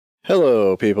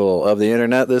Hello, people of the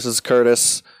internet. This is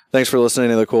Curtis. Thanks for listening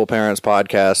to the Cool Parents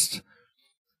Podcast.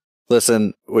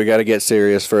 Listen, we got to get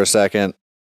serious for a second.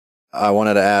 I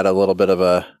wanted to add a little bit of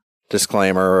a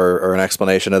disclaimer or an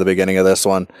explanation at the beginning of this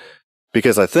one,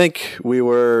 because I think we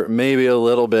were maybe a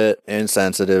little bit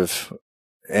insensitive,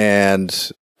 and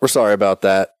we're sorry about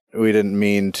that. We didn't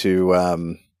mean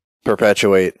to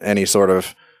perpetuate any sort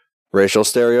of racial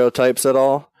stereotypes at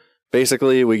all.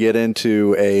 Basically, we get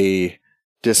into a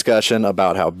discussion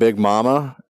about how Big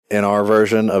Mama, in our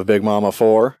version of Big Mama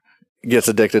 4, gets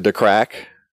addicted to crack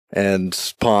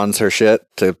and pawns her shit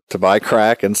to buy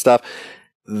crack and stuff.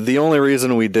 The only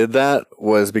reason we did that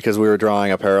was because we were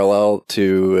drawing a parallel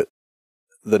to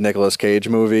the Nicolas Cage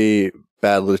movie,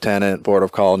 Bad Lieutenant, Port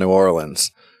of Call, New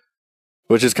Orleans,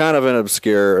 which is kind of an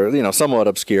obscure, somewhat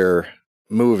obscure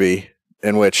movie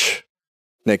in which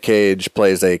Nick Cage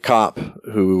plays a cop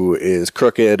who is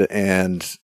crooked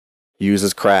and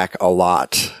uses crack a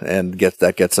lot, and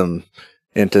gets him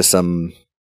into some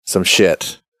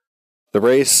shit. The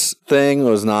race thing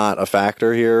was not a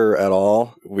factor here at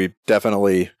all. We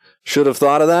definitely should have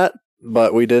thought of that,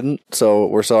 but we didn't, so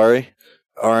we're sorry.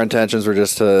 Our intentions were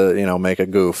just to, make a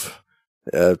goof,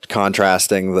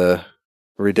 contrasting the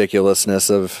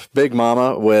ridiculousness of Big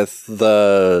Mama with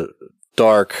the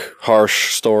dark,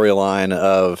 harsh storyline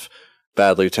of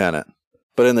Bad Lieutenant.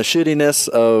 But in the shittiness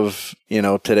of,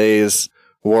 today's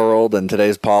world and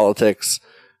today's politics,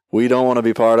 we don't want to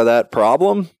be part of that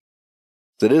problem.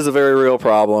 It is a very real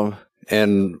problem,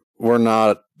 and we're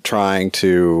not trying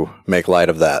to make light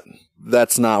of that.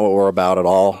 That's not what we're about at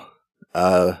all.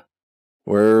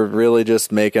 We're really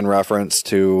just making reference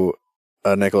to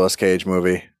a Nicolas Cage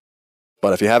movie.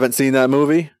 But if you haven't seen that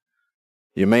movie,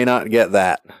 you may not get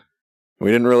that.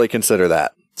 We didn't really consider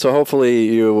that. So hopefully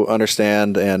you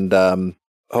understand, and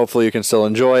hopefully you can still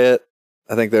enjoy it.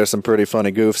 I think there's some pretty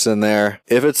funny goofs in there.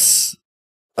 If it's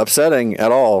upsetting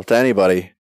at all to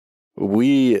anybody,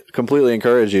 we completely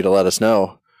encourage you to let us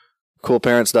know.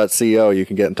 Coolparents.co, you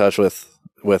can get in touch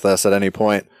with us at any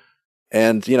point.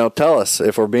 And, tell us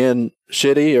if we're being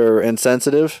shitty or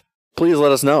insensitive. Please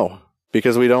let us know,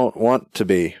 because we don't want to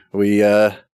be. We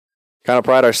kind of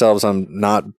pride ourselves on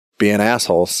not being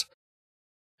assholes.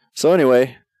 So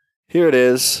anyway, here it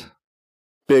is.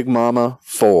 Big Mama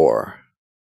 4.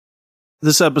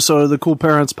 This episode of the Cool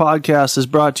Parents Podcast is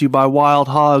brought to you by Wild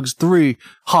Hogs 3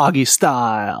 Hoggy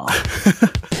Style.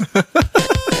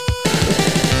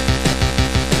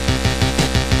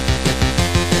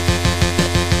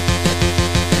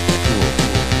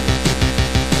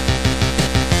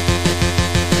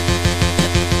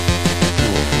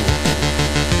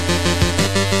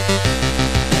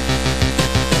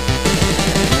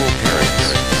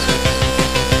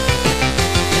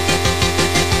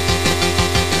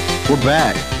 We're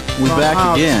back. We're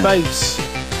back again. Space.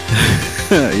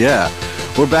 Yeah.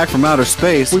 We're back from outer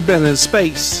space. We've been in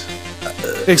space.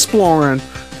 Exploring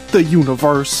the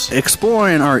universe.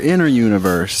 Exploring our inner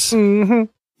universe. Mm-hmm.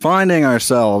 Finding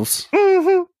ourselves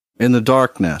in the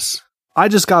darkness. I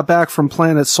just got back from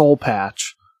Planet Soul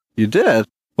Patch. You did?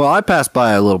 Well, I passed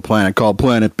by a little planet called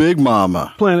Planet Big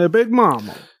Mama. Planet Big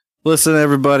Mama. Listen,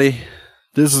 everybody.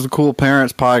 This is the Cool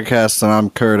Parents Podcast, and I'm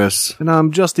Curtis. And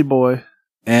I'm Justy Boy.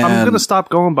 And I'm going to stop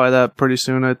going by that pretty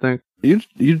soon, I think. You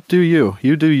do you.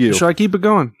 You do you. Should I keep it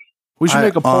going? We should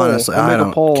make a poll. Honestly, I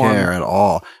don't care at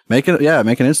all. Make an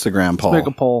Instagram poll. Let's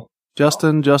make a poll.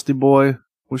 Justin, Justy Boy,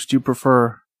 which do you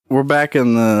prefer? We're back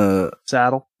in the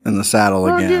saddle.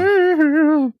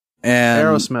 Again. And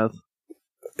Aerosmith.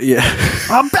 Yeah.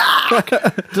 I'm back!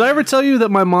 Did I ever tell you that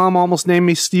my mom almost named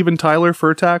me Steven Tyler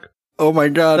Furtak? Oh my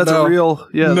God, that's a real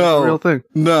thing.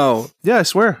 No. Yeah, I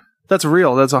swear. That's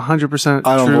real. That's 100%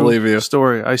 I don't true believe you.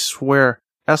 Story. I swear.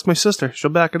 Ask my sister.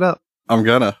 She'll back it up. I'm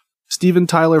gonna. Steven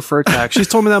Tyler Furtak. She's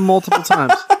told me that multiple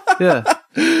times. Yeah.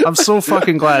 I'm so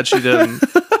fucking glad she didn't.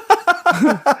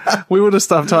 We would have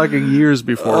stopped talking years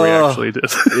before we actually did.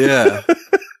 Yeah.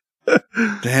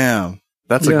 Damn.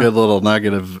 That's a good little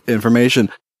nugget of information.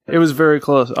 It was very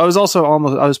close. I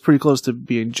was pretty close to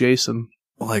being Jason.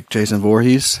 Like Jason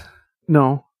Voorhees?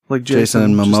 No. Like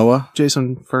Jason Momoa?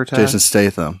 Jason Furtak. Jason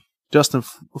Statham. Justin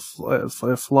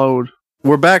Flode.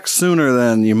 We're back sooner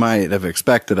than you might have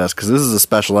expected us, because this is a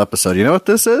special episode. You know what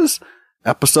this is?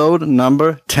 Episode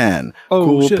number 10. Oh,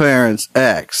 Cool shit. Parents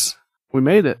X. We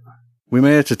made it. We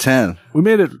made it to 10. We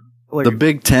made it. Like the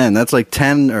big 10. That's like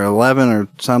 10 or 11 or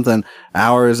something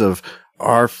hours of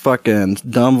our fucking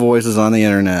dumb voices on the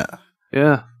internet.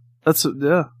 Yeah.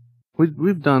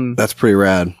 We've done. That's pretty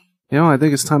rad. I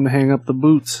think it's time to hang up the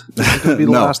boots. This is going to be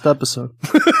the last episode.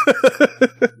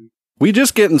 We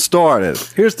just getting started.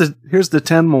 Here's the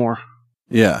 10 more.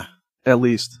 Yeah. At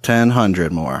least.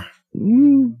 1,000 more.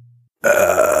 Mm.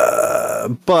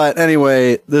 But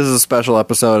anyway, this is a special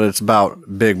episode. It's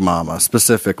about Big Mama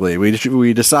specifically.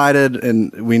 We decided,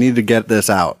 and we need to get this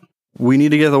out. We need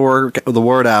to get the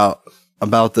word out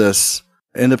about this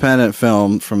independent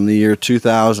film from the year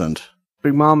 2000.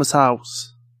 Big Mama's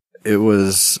House. It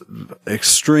was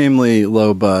extremely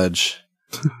low budge,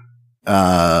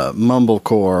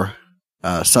 mumblecore,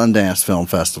 Sundance Film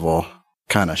Festival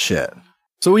kind of shit.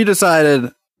 So we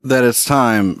decided that it's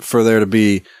time for there to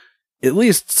be at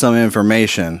least some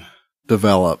information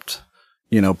developed,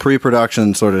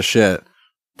 pre-production sort of shit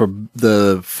for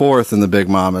the fourth in the Big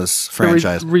Mama's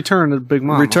franchise. Return of Big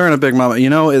Mama. Return of Big Mama.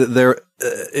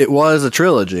 It was a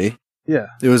trilogy. Yeah.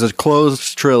 It was a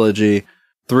closed trilogy,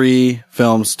 3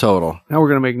 films total. Now we're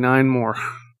going to make 9 more.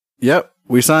 Yep.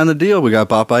 We signed the deal. We got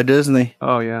bought by Disney.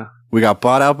 Oh, yeah. We got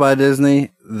bought out by Disney.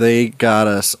 They got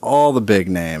us all the big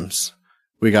names.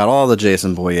 We got all the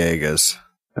Jason Boyegas.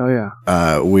 Oh,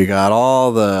 yeah. We got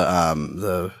all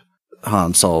the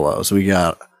Han Solos. We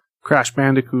got Crash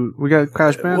Bandicoot. We got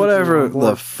Crash Bandicoot. whatever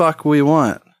the fuck we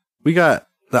want. We got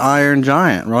the Iron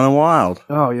Giant running wild.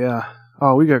 Oh, yeah.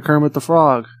 Oh, we got Kermit the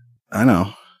Frog. I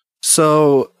know.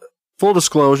 So, full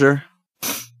disclosure,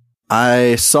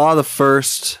 I saw the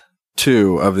first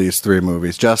 2 of these 3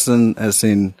 movies. Justin has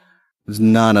seen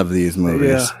none of these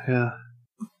movies. Yeah.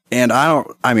 And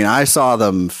I saw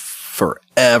them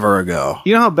forever ago.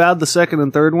 You know how bad the second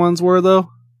and third ones were, though?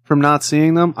 From not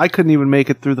seeing them? I couldn't even make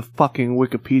it through the fucking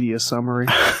Wikipedia summary.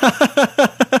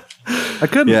 I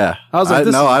couldn't. Yeah. I was like,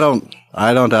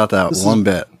 I don't doubt that one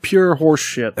bit. Pure horse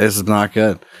shit. This is not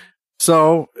good.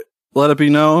 So, let it be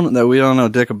known that we don't know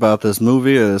dick about this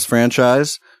movie or this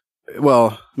franchise.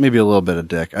 Well, maybe a little bit of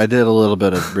dick. I did a little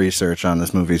bit of research on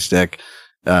this movie's dick,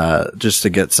 just to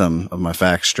get some of my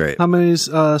facts straight. How many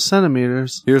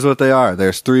centimeters? Here's what they are.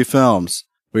 There's 3 films.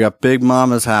 We got Big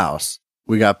Mama's House.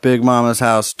 We got Big Mama's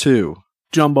House 2.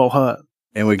 Jumbo Hut.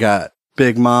 And we got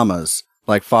Big Mamas,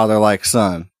 Like Father, Like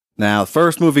Son. Now, the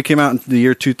first movie came out in the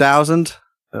year 2000.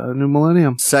 New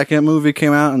Millennium. Second movie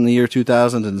came out in the year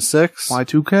 2006.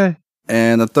 Y2K.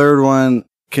 And the third one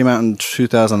came out in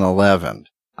 2011.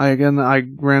 I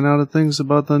ran out of things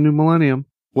about the New Millennium.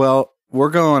 Well, we're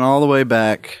going all the way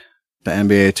back to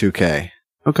NBA 2K.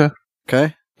 Okay.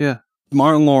 Okay? Yeah.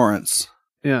 Martin Lawrence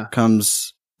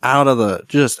comes out of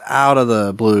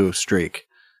the blue streak.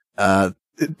 To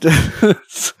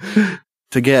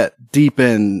get deep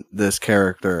in this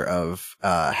character of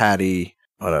Hattie,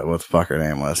 what the fuck her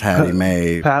name was? Hattie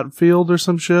Mae Hatfield or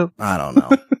some shit? I don't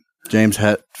know. James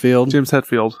Hetfield? James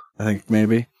Hetfield. I think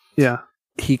maybe. Yeah.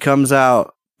 He comes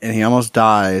out and he almost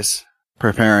dies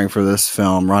preparing for this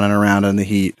film, running around in the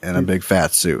heat in a big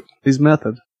fat suit. He's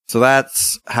method. So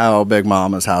that's how Big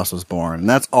Mama's House was born. And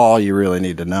that's all you really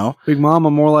need to know. Big Mama,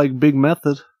 more like Big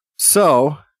Method.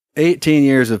 So, 18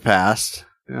 years have passed.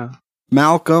 Yeah.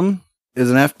 Malcolm is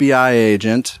an FBI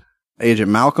agent, Agent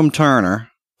Malcolm Turner.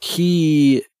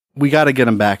 We got to get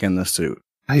him back in the suit.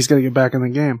 He's got to get back in the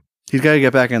game. He's got to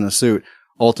get back in the suit,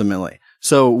 ultimately.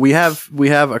 So we have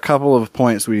a couple of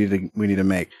points we need to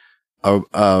make.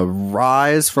 A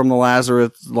rise from the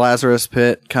Lazarus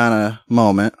pit kind of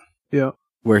moment. Yeah.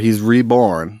 Where he's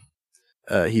reborn.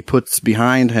 He puts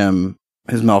behind him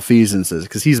his malfeasances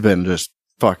because he's been just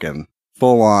fucking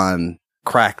full on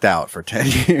cracked out for 10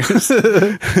 years.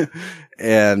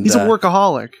 And he's a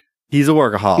workaholic. He's a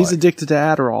workaholic. He's addicted to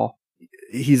Adderall.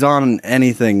 He's on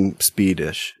anything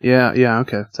speedish. Yeah,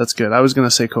 okay. That's good. I was going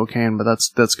to say cocaine, but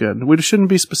that's good. We shouldn't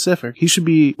be specific. He should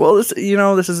be... Well, this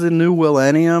is the new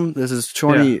millennium. This is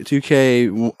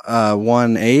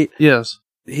 2K18. Yes.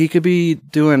 He could be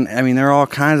doing, there are all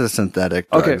kinds of synthetic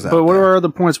drugs. Okay, but what are other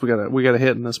points we gotta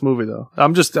hit in this movie though?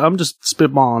 I'm just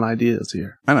spitballing ideas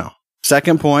here. I know.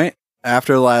 Second point,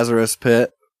 after Lazarus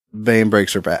Pit, Bane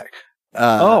breaks her back.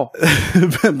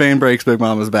 Bane breaks Big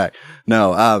Mama's back.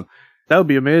 No, that would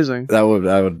be amazing. I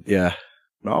would, yeah.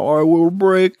 Now I will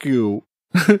break you.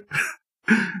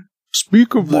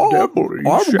 Speak of the devil.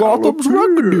 I'm Gotham's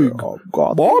reckoning.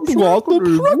 Bob's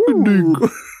Gotham's reckoning.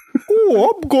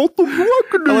 Oh, I'm Gotham's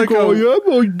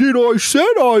reckoning. I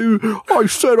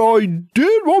said I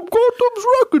did. I'm Gotham's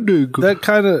reckoning. That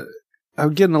kind of,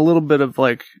 I'm getting a little bit of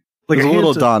like a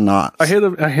little Don Knotts. A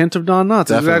hint of Don Knotts.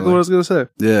 That's exactly what I was going to say.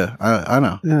 Yeah, I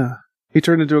know. Yeah. He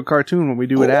turned into a cartoon when we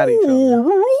do it at each other.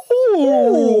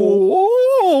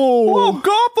 Oh,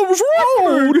 Gotham's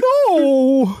reckoning.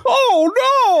 Oh,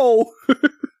 no.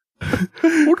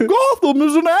 When Gotham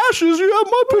is in ashes, you have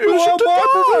my permission to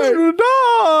die.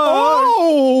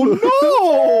 Oh,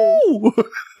 no.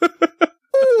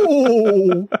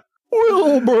 Oh,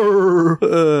 Wilbur.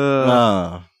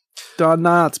 Don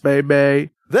Knotts, baby.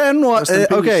 Then what? Rest in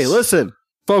peace. Okay, listen.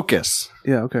 Focus.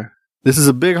 Yeah, okay. This is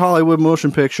a big Hollywood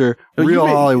motion picture. Real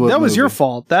Hollywood That was movie. your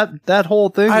fault. That whole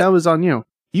thing, that was on you.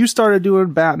 You started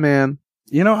doing Batman.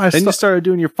 You know, Then you started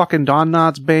doing your fucking Don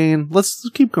Knotts Bane. Let's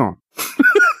keep going.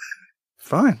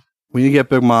 Fine. We need to get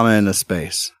Big Mama into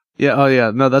space. Yeah, oh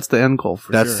yeah. No, that's the end goal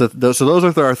for That's sure. so those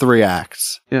are our 3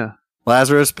 acts. Yeah.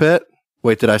 Lazarus Pit.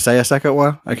 Wait, did I say a second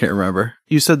one? I can't remember.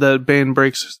 You said that Bane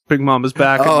breaks Big Mama's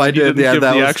back. Oh, and I you did. didn't Yeah, give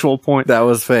that the was- actual point. That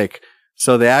was fake.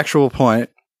 So the actual point,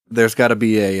 there's got to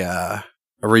be a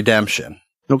redemption.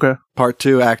 Okay. Part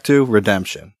 2, Act 2,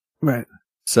 redemption. Right.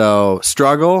 So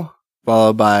struggle,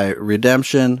 followed by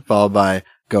redemption, followed by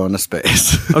going to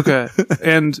space. Okay.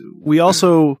 And we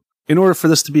also, in order for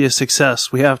this to be a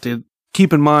success, we have to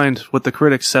keep in mind what the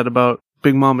critics said about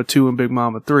Big Mama 2 and Big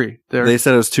Mama 3. They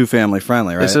said it was too family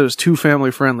friendly, right? They said it was too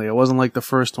family friendly. It wasn't like the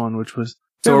first one, which was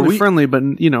So are family we- friendly, but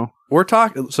you know, We're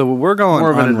talking. So we're going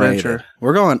More of an unrated. adventure.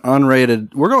 We're going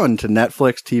unrated. We're going to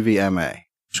Netflix TV MA.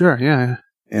 sure, yeah.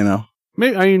 You know,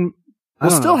 Maybe I mean, I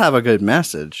we'll don't still know. have a good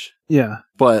message, Yeah,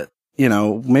 but you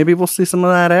know, maybe we'll see some of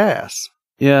that ass.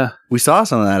 yeah. We saw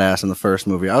some of that ass in the first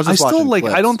movie. I was I just still watching like.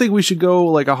 clips. I don't think we should go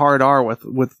like a hard R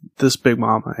with this Big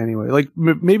Mama anyway. Like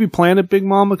maybe Planet Big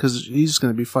Mama because he's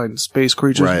going to be fighting space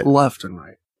creatures Right. left and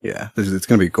right. Yeah, it's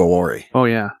going to be gory. Oh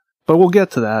yeah, but we'll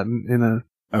get to that in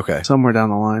Okay. somewhere down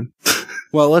the line.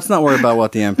 Well, let's not worry about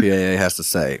what the MPAA has to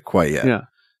say quite yet. Yeah.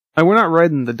 And we're not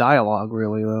writing the dialogue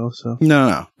really though, so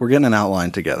No. We're getting an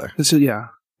outline together. it's yeah,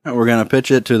 And we're going to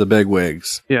pitch it to the big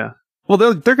wigs. yeah. Well,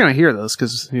 they're going to hear this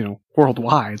because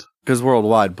worldwide. Because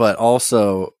worldwide, but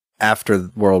also after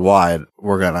worldwide,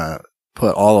 we're going to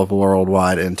put all of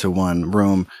worldwide into one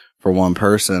room for one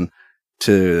person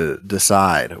to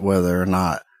decide whether or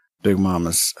not Big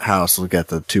Mama's house will get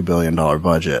the $2 billion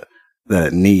budget that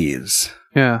it needs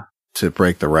Yeah. to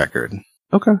break the record.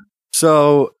 Okay.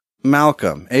 So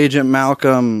Malcolm, Agent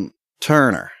Malcolm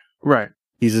Turner, Right.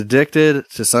 he's addicted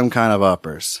to some kind of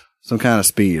uppers, some kind of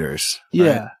speeders.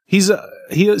 Yeah. right? He's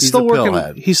still a working.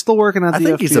 pillhead. He's still working at I the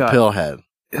think FBI. he's a pillhead.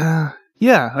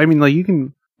 Yeah. I mean, like you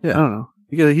can. Yeah. I don't know.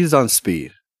 He's on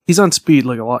speed. He's on speed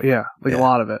like a lot. Yeah, like Yeah. a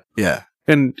lot of it, Yeah.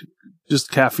 and just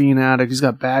caffeine addict. He's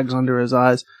got bags under his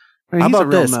eyes. I mean, How he's about a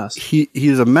real this? mess.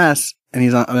 He's a mess, and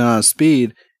he's on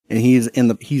speed, and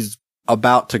he's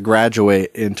about to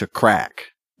graduate into crack.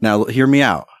 Now, hear me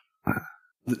out.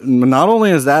 Not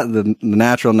only is that the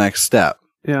natural next step,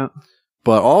 Yeah.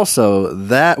 but also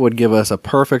that would give us a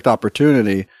perfect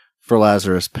opportunity for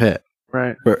Lazarus Pit.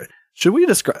 Right. Should we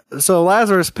describe? So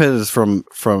Lazarus Pit is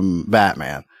from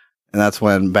Batman, and that's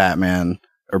when Batman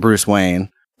or Bruce Wayne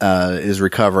is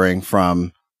recovering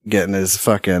from getting his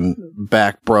fucking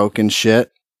back broke and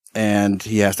shit, and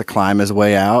he has to climb his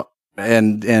way out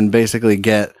and basically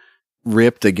get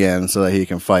ripped again so that he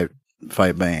can fight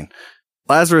Bane.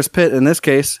 Lazarus Pit, in this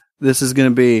case, this is going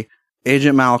to be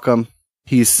Agent Malcolm.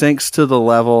 He sinks to the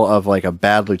level of like a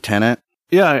bad lieutenant.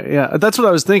 Yeah. Yeah. That's what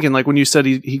I was thinking. Like when you said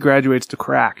he graduates to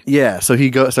crack. Yeah, so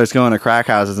he starts going to crack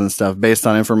houses and stuff based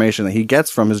on information that he gets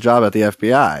from his job at the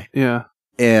FBI. Yeah.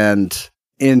 And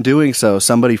in doing so,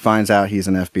 somebody finds out he's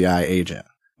an FBI agent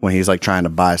when he's like trying to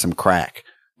buy some crack,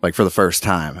 like for the first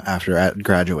time after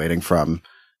graduating from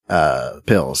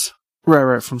pills.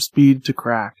 Right. From speed to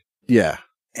crack. Yeah.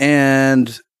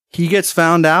 And he gets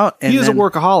found out. And He is a then-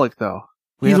 workaholic, though.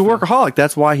 He's a workaholic.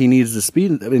 That's why he needs the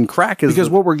speed. And crack is because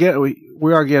what we're getting,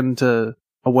 we are getting to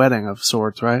a wedding of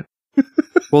sorts, right?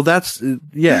 well, that's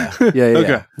yeah.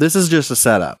 Okay. This is just a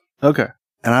setup, Okay.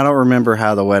 and I don't remember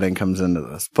how the wedding comes into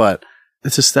this, but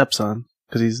It's his stepson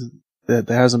because there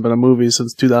hasn't been a movie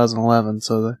since 2011.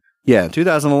 So yeah,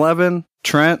 2011,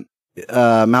 Trent,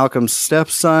 Malcolm's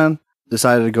stepson,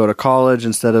 decided to go to college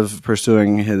instead of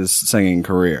pursuing his singing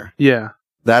career. yeah.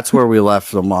 That's where we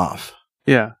left them off.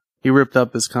 Yeah. He ripped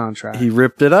up his contract. He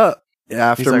ripped it up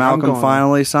after He's like, I'm Malcolm going-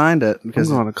 finally signed it I'm because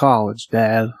going to college,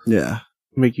 Dad. yeah,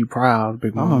 Make you proud,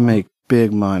 Big I'm Mama. gonna make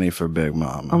big money for Big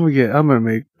Mama. I'm gonna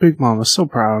make Big Mama so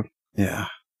proud. Yeah.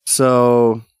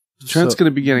 So Trent's gonna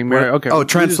be getting married. Okay. Oh,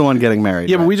 Trent's the one getting married.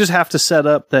 Yeah, but right? we just have to set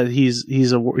up that he's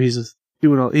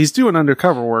doing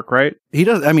undercover work, right? He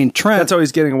does. I mean, Trent. That's how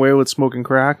he's getting away with smoking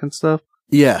crack and stuff.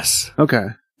 Yes. Okay.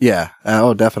 Yeah.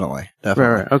 Oh, definitely.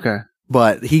 Definitely. Right. Okay.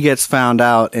 But he gets found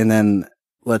out, and then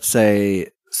let's say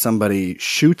somebody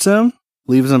shoots him,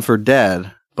 leaves him for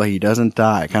dead, but he doesn't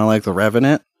die. Kind of like the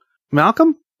Revenant.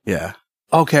 Malcolm. Yeah.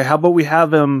 Okay. How about we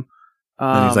have him?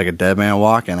 And he's like a dead man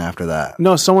walking after that.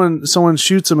 No, someone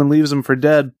shoots him and leaves him for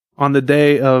dead on the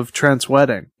day of Trent's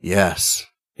wedding. Yes.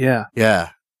 Yeah. Yeah.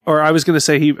 Or I was gonna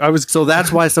say So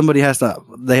that's why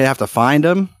they have to find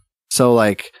him. So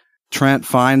like Trent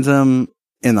finds him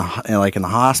in the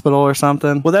hospital or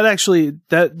something. Well,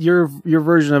 that your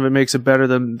version of it makes it better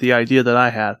than the idea that I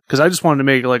had, because I just wanted to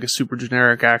make it like a super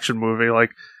generic action movie.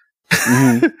 Like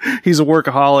he's a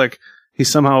workaholic. He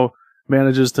somehow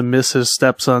manages to miss his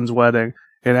stepson's wedding,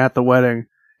 and at the wedding,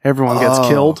 everyone gets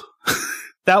killed.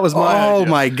 That was my idea.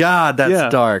 My God,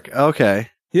 that's dark. Okay.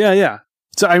 Yeah.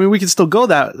 So I mean, we can still go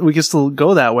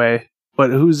that way. But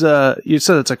who's you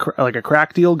said it's like a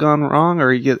crack deal gone wrong,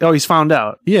 or he's found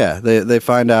out. Yeah, they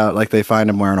find out, like they find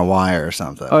him wearing a wire or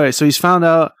something. Okay, so he's found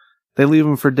out. They leave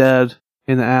him for dead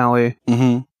in the alley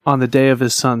on the day of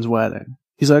his son's wedding.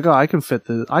 He's like, oh, I can fit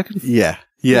this. Yeah.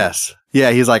 Yes. Yeah.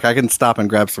 He's like, I can stop and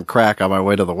grab some crack on my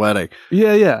way to the wedding.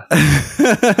 Yeah.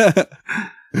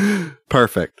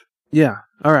 Perfect. Yeah.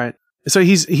 All right. So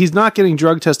he's not getting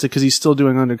drug tested because he's still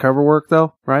doing undercover work,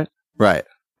 though, right? Right.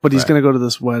 But he's going to go to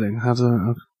this wedding. How's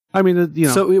that? I mean, you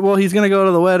know. So, well, he's going to go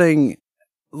to the wedding.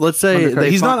 Let's say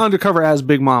he's not undercover as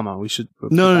Big Mama. We should.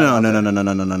 No.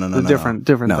 Different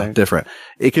thing. Different.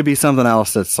 It could be something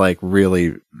else that's like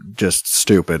really just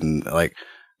stupid and like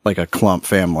a Clump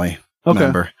family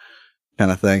member kind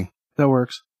of thing. That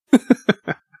works.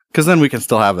 Because then we can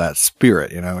still have that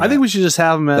spirit, you know. I think we should just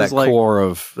have him as that like core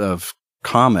of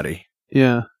comedy.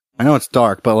 Yeah. I know it's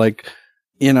dark, but like,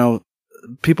 you know,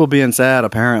 people being sad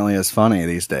apparently is funny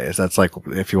these days. That's like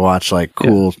if you watch like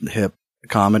cool hip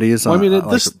comedies. Well, I mean,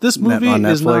 this movie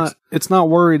is not. It's not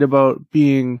worried about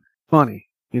being funny,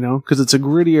 you know, because it's a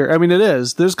grittier. I mean, it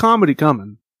is. There's comedy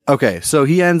coming. Okay, so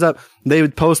he ends up. They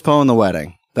would postpone the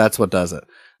wedding. That's what does it.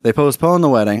 They postpone the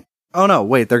wedding. Oh no!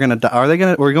 Wait, they're gonna die. Are they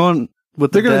gonna? We're going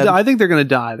with. They're gonna die. I think they're gonna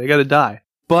die. They gotta die.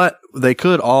 But they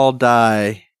could all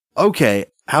die. Okay,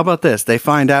 how about this? They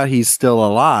find out he's still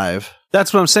alive.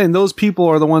 That's what I'm saying. Those people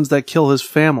are the ones that kill his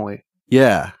family.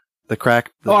 Yeah.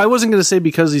 I wasn't going to say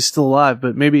because he's still alive,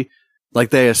 but maybe. Like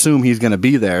they assume he's going to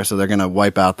be there, so they're going to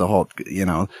wipe out the whole, you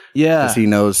know. Yeah. Because he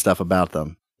knows stuff about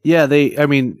them. Yeah,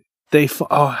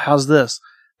 how's this?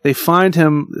 They find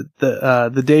him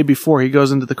the day before he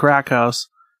goes into the crack house.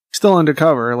 Still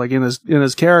undercover, like in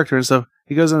his character and stuff.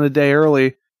 He goes in a day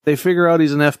early. They figure out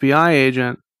he's an FBI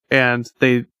agent, and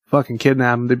they fucking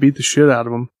kidnap him. They beat the shit out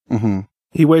of him. Mm-hmm.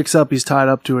 He wakes up, he's tied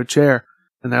up to a chair,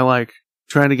 and they're like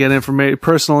trying to get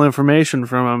personal information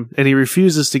from him, and he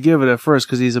refuses to give it at first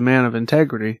because he's a man of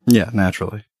integrity. Yeah,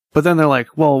 naturally. But then they're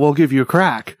like, well, we'll give you a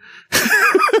crack.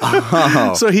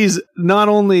 Oh. So he's not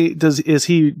only is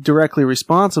he directly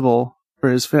responsible for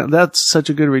his family, that's such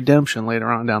a good redemption later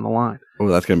on down the line. Oh,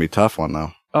 that's going to be a tough one,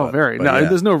 though. Oh, very. No, yeah.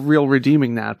 There's no real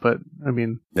redeeming that, but I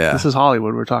mean, this is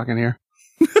Hollywood we're talking here.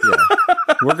 Yeah.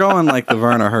 We're going like the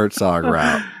Werner Herzog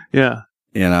route. Yeah.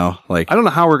 You know, like I don't know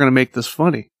how we're going to make this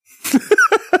funny.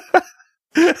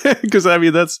 Because I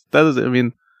mean, that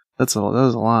is a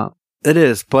lot. It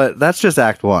is, but that's just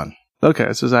Act 1. Okay,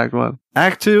 it's just Act 1.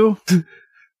 Act 2,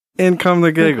 in come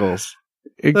the giggles.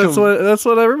 That's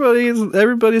what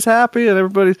everybody's happy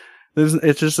and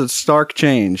it's just a stark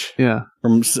change. Yeah.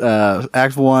 From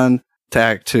Act 1 to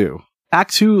Act 2.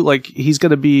 Act 2, like he's going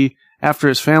to be after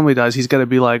his family dies, he's going to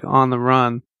be like on the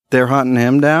run. They're hunting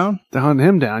him down? They're hunting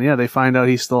him down. Yeah, they find out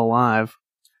he's still alive.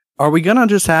 Are we going to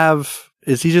just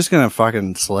is he just going to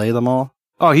fucking slay them all?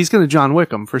 Oh, he's going to John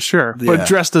Wick them for sure. Yeah. But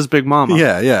dressed as Big Mama.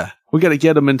 Yeah. We got to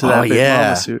get him into that Big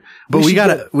Mama suit. But we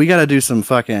got to do some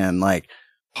fucking like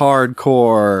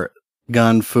hardcore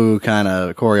gun fu kind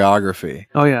of choreography.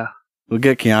 Oh yeah. We'll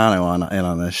get Keanu in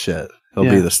on this shit. He'll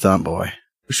be the stunt boy.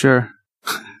 For sure.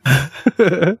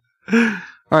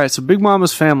 All right, so Big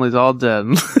Mama's family's all dead.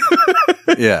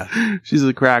 Yeah. She's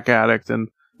a crack addict and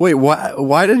wait,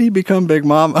 why did he become Big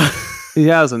Mama? He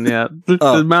hasn't yet.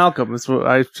 Malcolm is what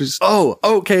I just. Oh,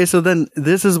 okay. So then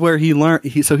this is where he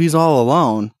learned. So he's all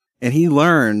alone, and he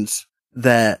learns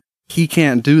that he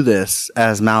can't do this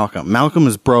as Malcolm. Malcolm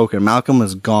is broken. Malcolm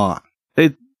is gone.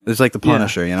 It's like the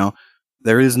Punisher, you know.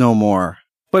 There is no more.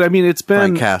 But I mean, it's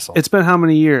been Castle. It's been how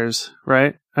many years,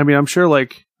 right? I mean, I'm sure.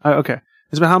 Like, okay,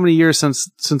 it's been how many years since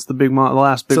the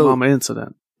last Big Mama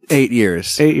incident? 8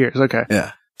 years. 8 years. Okay.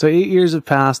 Yeah. So 8 years have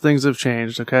passed. Things have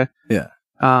changed. Okay. Yeah.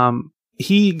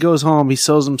 He goes home. He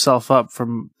sews himself up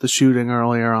from the shooting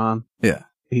earlier on. Yeah.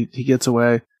 He gets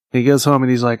away. He goes home and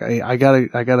he's like, hey, I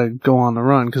gotta go on the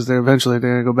run because they're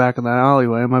gonna go back in that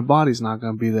alleyway and my body's not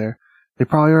gonna be there. They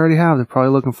probably already have. They're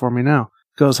probably looking for me now.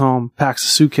 Goes home, packs a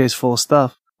suitcase full of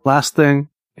stuff. Last thing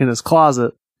in his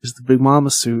closet is the Big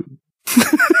Mama suit.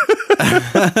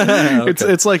 Okay.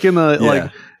 It's like in the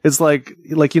like it's like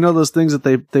you know those things that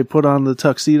they put on the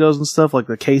tuxedos and stuff, like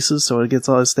the cases, so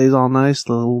it stays all nice,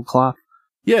 the little cloth.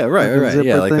 Yeah, right.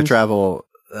 Yeah, like things. the travel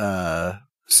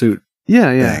suit.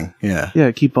 Yeah. thing. Yeah.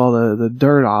 Yeah, keep all the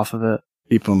dirt off of it.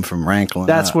 Keep them from rankling.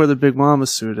 That's up. where the Big Mama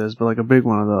suit is, but like a big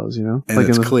one of those, you know? And like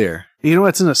it's in the, clear. You know,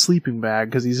 it's in a sleeping bag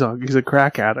because he's a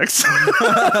crack addict.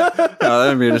 Oh,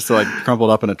 that'd be just like crumpled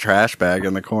up in a trash bag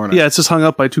in the corner. Yeah, it's just hung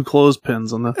up by 2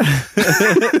 clothespins on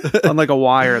the on like a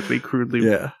wire that they crudely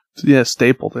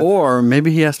stapled it. Or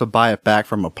maybe he has to buy it back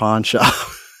from a pawn shop.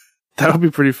 That would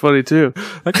be pretty funny too.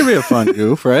 That could be a fun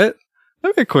goof, right?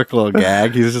 That'd be a quick little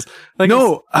gag. He's just like,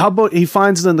 no, how about he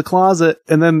finds it in the closet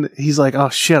and then he's like, oh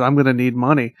shit, I'm gonna need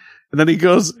money. And then he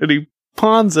goes and he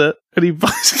pawns it and he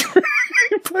buys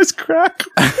crack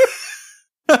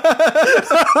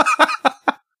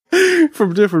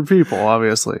from different people,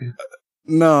 obviously.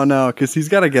 No, because he's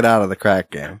got to get out of the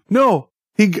crack game. No,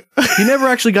 he never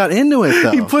actually got into it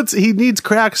though. He needs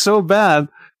crack so bad.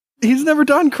 He's never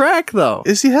done crack though.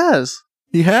 Yes, he has.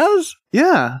 He has?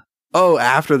 Yeah. Oh,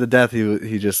 after the death,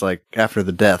 he just like after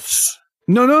the deaths.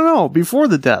 No. Before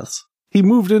the deaths, he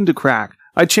moved into crack.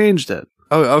 I changed it.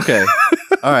 Oh, okay.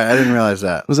 All right, I didn't realize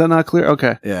that. Was that not clear?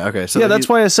 Okay. Yeah. Okay. So yeah, that's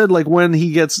why I said like when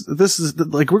he gets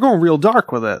like we're going real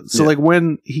dark with it. So like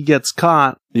when he gets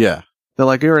caught, yeah, they're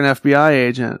like, you're an FBI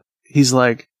agent. He's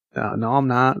like, no, I'm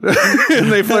not.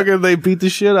 And they beat the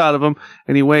shit out of him,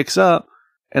 and he wakes up.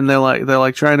 And they're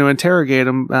like trying to interrogate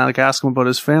him, like ask him about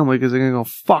his family because they're gonna go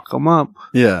fuck him up.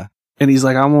 Yeah. And he's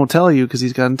like, I won't tell you because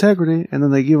he's got integrity. And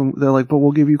then they're like, but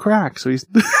we'll give you crack. So he's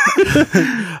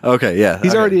okay. Yeah.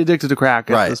 He's already addicted to crack.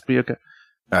 Right. Let's be okay.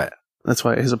 All right. That's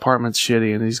why his apartment's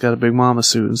shitty and he's got a Big Mama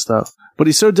suit and stuff. But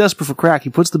he's so desperate for crack, he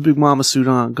puts the Big Mama suit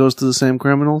on, goes to the same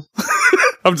criminal.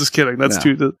 I'm just kidding. That's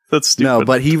stupid. No,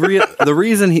 but the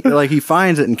reason he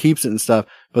finds it and keeps it and stuff,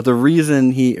 but the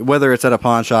reason whether it's at a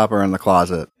pawn shop or in the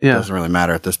closet, doesn't really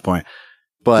matter at this point.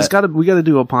 But we got to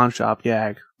do a pawn shop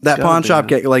gag. That pawn shop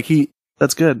gag,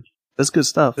 that's good. That's good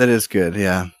stuff. That is good.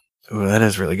 Yeah. Ooh, that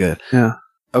is really good. Yeah.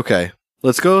 Okay.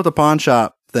 Let's go with the pawn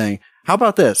shop thing. How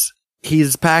about this?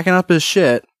 He's packing up his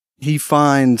shit. He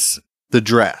finds the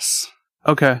dress.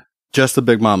 Okay. Just the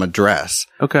Big Mama dress.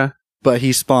 Okay. But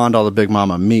he spawned all the Big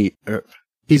Mama meat.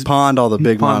 He pawned all the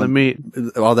Big Mama meat.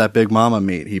 All that Big Mama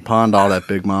meat. He pawned all that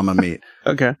Big Mama meat.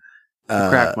 Okay.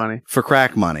 Crack money. For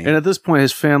crack money. And at this point,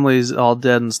 his family's all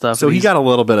dead and stuff. So he got a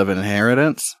little bit of an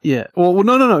inheritance. Yeah. Well,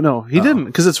 no. He didn't,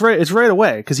 because it's right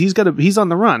away. Because he's on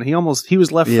the run. He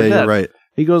was left for dead. Yeah, you're right.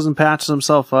 He goes and patches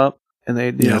himself up, and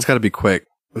it's got to be quick.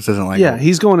 This isn't like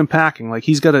he's going and packing. Like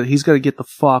he's got to get the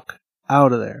fuck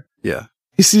out of there. Yeah.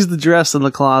 He sees the dress in the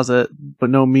closet, but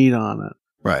no meat on it.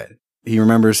 Right. He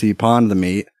remembers he pawned the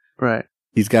meat. Right.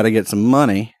 He's got to get some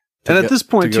money. And at this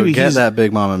point, too, he's that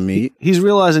Big Mama meat. He's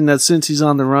realizing that since he's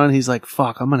on the run, he's like,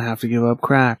 fuck, I'm going to have to give up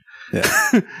crack. Yeah.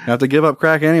 You have to give up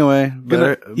crack anyway.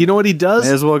 You know what he does?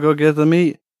 May as well go get the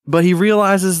meat. But he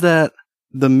realizes that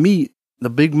the meat, the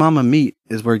Big Mama meat,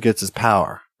 is where he gets his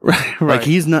power. Right. Like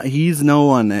he's no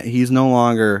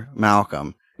longer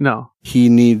Malcolm. No. He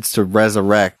needs to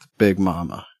resurrect Big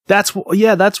Mama. That's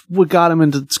what got him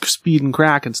into speed and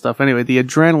crack and stuff. Anyway, the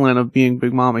adrenaline of being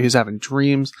Big Mama. He was having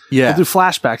dreams. Yeah. We'll do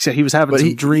flashbacks. Yeah, he was having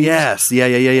some dreams. Yes.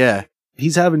 Yeah.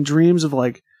 He's having dreams of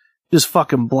like just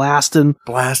fucking blasting,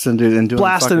 dude, and doing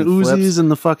blasting Uzis flips. in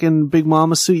the fucking Big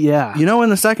Mama suit. Yeah. You know, in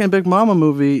the second Big Mama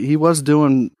movie, he was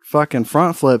doing fucking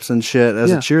front flips and shit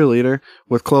as a cheerleader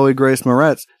with Chloe Grace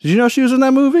Moretz. Did you know she was in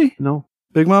that movie? No.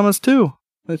 Big Mama's 2.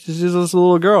 She's just this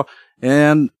little girl.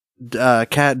 And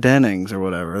Kat Dennings or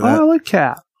whatever. I like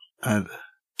Kat.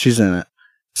 She's in it.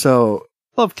 So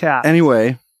love Kat.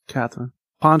 Anyway, Catherine.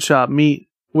 Pawn shop meat.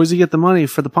 Where's he get the money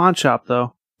for the pawn shop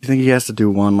though? You think he has to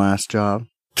do one last job?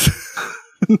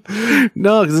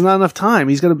 No, because there's not enough time.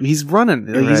 He's running.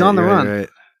 He's on the run. Right.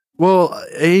 Well,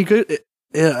 he could.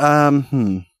 He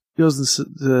goes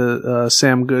to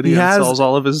Sam Goody and sells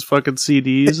all of his fucking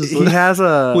CDs. He has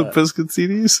a Limp Bizkit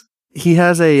CDs. He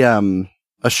has a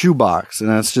shoebox,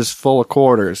 and it's just full of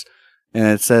quarters, and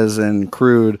it says in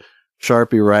crude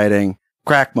Sharpie writing,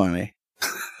 "crack money."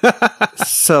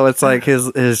 So it's like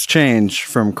his change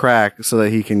from crack, so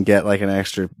that he can get like an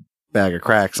extra bag of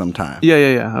crack sometime.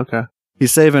 Yeah. Okay.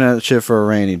 He's saving that shit for a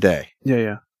rainy day.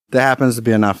 Yeah. There happens to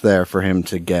be enough there for him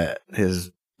to get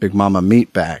his Big Mama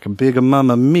meat back. Big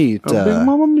Mama meat. Big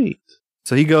Mama meat.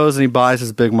 So he goes and he buys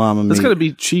his Big Mama meat. It's gonna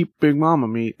be cheap Big Mama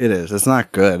meat. It is. It's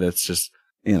not good. It's just,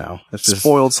 it's just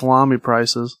spoiled salami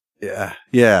prices. Yeah.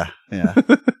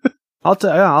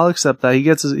 I'll accept that.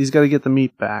 He's got to get the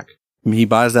meat back. He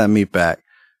buys that meat back.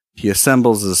 He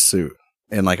assembles his suit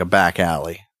in like a back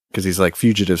alley because he's like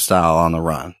fugitive style on the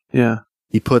run. Yeah.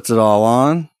 He puts it all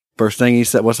on. First thing he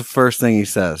said, what's the first thing he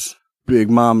says? Big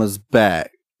Mama's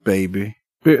back, baby.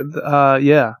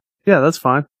 Yeah, that's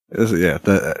fine. That's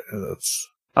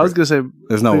I was gonna say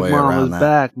There's no Big way Mama's around that.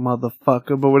 back,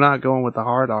 motherfucker. But we're not going with the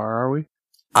hard R, are we?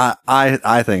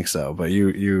 I think so, but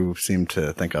you seem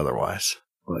to think otherwise.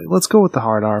 Let's go with the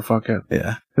hard R. Fuck it.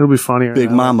 Yeah. It'll be funnier. Big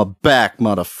that way. Mama back,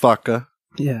 motherfucker.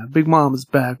 Yeah, Big Mama's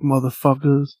back,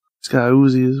 motherfuckers. He's got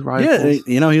Uzi's rifles.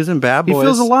 Yeah, he was in Bad Boys. He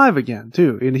feels alive again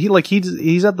too, and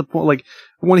he's at the point like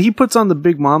when he puts on the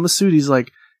Big Mama suit, he's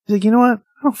like, you know what?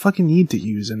 I don't fucking need to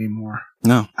use anymore.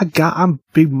 No. I'm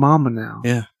Big Mama now.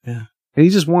 Yeah.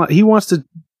 And he wants to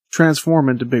transform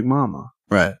into Big Mama.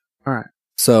 Right. All right.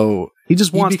 So He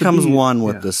just wants becomes to be, one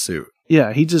with the suit.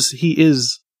 Yeah, he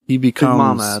is He becomes Big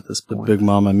Mama at this the point. Big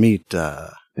Mama meet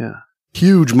Yeah.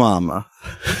 Huge Mama.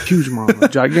 Huge Mama.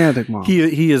 Gigantic Mama.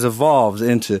 He has evolved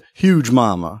into Huge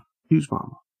Mama. Huge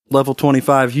Mama. Level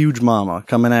 25 Huge Mama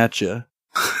coming at you.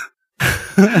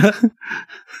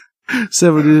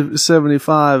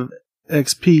 75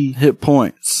 XP Hit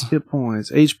points. hit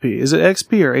points. HP. Is it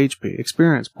XP or HP?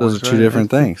 Experience points. Those are two different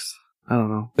things. I don't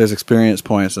know. There's experience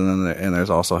points and then there's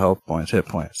also health points, hit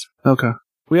points. Okay.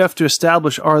 We have to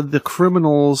establish, are the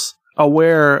criminals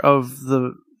aware of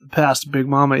the past Big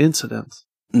Mama incidents?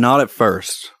 Not at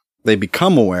first. They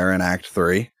become aware in Act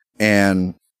 3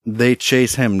 and they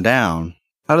chase him down.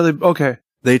 How do they? Okay.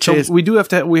 They chase. So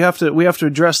we have to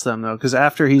address them though, because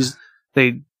after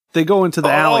they go into the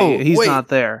alley, he's not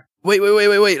there. Wait!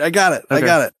 I got it. Okay. I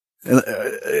got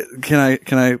it.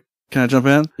 Can I jump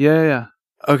in? Yeah.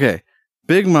 Okay.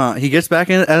 Big Mama. He gets back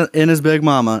in his Big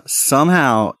Mama.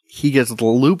 Somehow he gets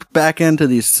looped back into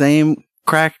these same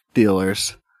crack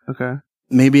dealers. Okay.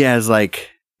 Maybe as like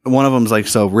one of them's like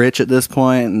so rich at this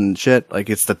point and shit. Like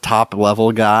it's the top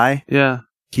level guy. Yeah.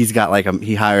 He's got like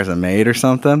he hires a maid or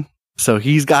something. So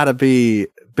he's got to be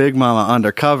Big Mama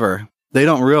undercover. They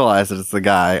don't realize that it's the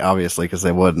guy, obviously, because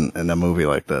they wouldn't in a movie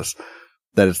like this,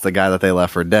 that it's the guy that they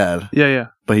left for dead. Yeah.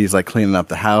 But he's like cleaning up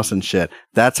the house and shit.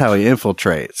 That's how he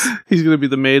infiltrates. He's gonna be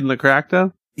the maid in the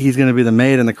crackdown. He's going to be the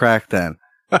maid in the crack den.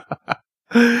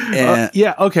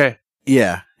 Yeah. Okay.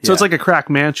 Yeah. So it's like a crack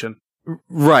mansion.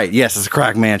 Right. Yes, it's a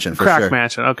crack mansion for Crack sure.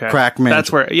 mansion. Okay. Crack mansion.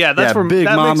 That's where. Yeah. That's where. Big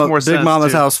that Mama. makes more sense. Big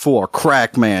Mama's too. House 4.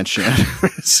 Crack mansion.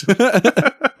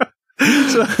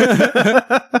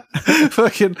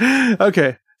 Fucking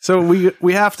okay. So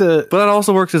we have to. But it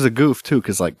also works as a goof too,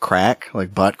 because like crack,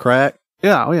 like butt crack.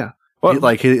 Yeah. Oh yeah. Well,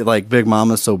 Like Big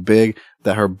Mama's so big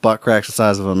that her butt crack's the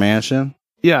size of a mansion.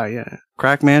 yeah.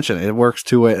 Crack mansion. It works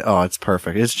two ways. Oh, it's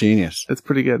perfect. It's genius. It's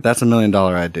pretty good. That's $1 million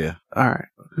idea. All right.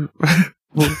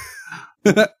 Well,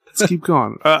 let's keep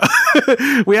going.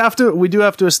 We do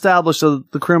have to establish the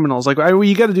criminals. Like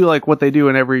you got to do like what they do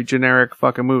in every generic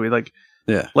fucking movie. Like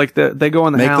Yeah. like they go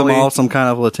in the Make alley. them all some kind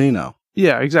of Latino.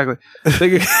 Yeah, exactly.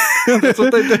 That's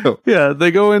what they do. Yeah,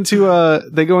 they go into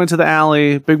the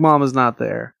alley. Big Mama's not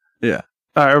there. Yeah.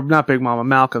 Or not Big Mama.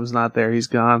 Malcolm's not there. He's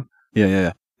gone.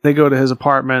 Yeah. They go to his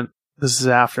apartment. This is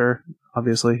after,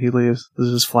 obviously, he leaves.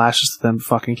 This just flashes to them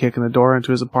fucking kicking the door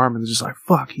into his apartment. They're just like,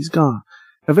 fuck, he's gone.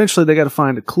 Eventually, they got to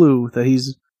find a clue that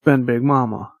he's been Big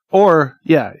Mama. Or,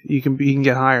 yeah, he can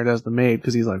get hired as the maid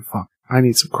because he's like, fuck, I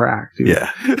need some crack, dude.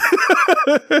 Yeah.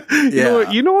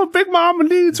 You know what Big Mama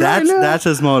needs right now? That's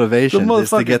his motivation, The is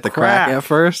to get the crack at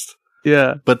first.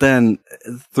 Yeah. But then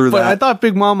through But that. I thought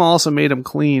Big Mama also made him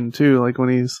clean, too, like when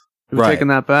he's Right. taking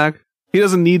that back. He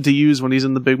doesn't need to use when he's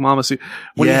in the Big Mama suit.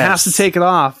 When he has to Yes. take it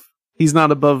off, he's not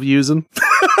above using.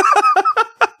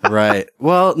 Right.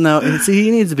 Well, no, see,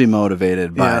 he needs to be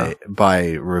motivated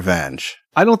by revenge.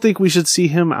 I don't think we should see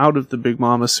him out of the Big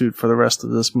Mama suit for the rest of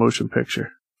this motion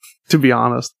picture, to be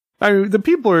honest. I mean, the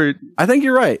people are I think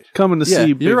you're right. coming to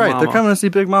see Big you're right. Mama. They're coming to see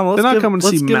Big Mama. They're not coming to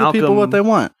see let's give the people Malcolm. what they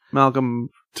want. Malcolm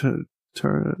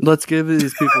Let's give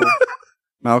these people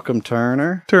Malcolm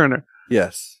Turner. Turner.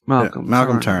 Yes. Malcolm. Yeah,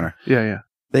 Malcolm Turner. Yeah.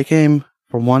 They came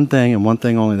for one thing and one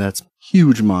thing only. That's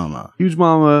Huge Mama. Huge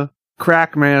Mama,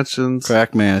 crack mansions.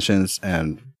 Crack mansions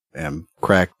and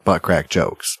butt crack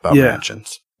jokes about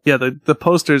mansions. Yeah, the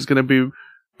poster is going to be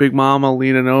Big Mama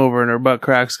leaning over and her butt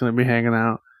crack's going to be hanging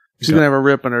out. She's going to have a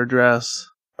rip in her dress.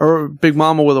 Or Big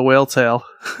Mama with a whale tail.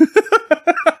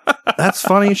 That's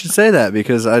funny you should say that,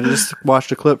 because I just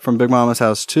watched a clip from Big Mama's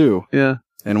House 2 Yeah.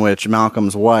 in which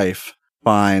Malcolm's wife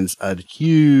finds a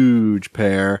huge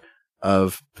pair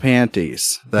of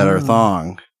panties that are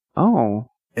thong. Oh.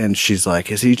 And she's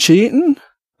like, is he cheating?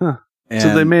 Huh. And,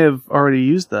 So they may have already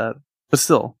used that. But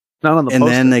still, not on the and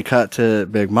poster. then they cut to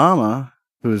Big Mama,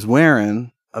 who's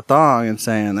wearing a thong and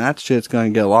saying, that shit's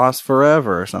going to get lost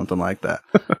forever or something like that.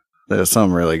 There's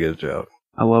some really good joke.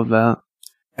 I love that.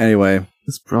 Anyway.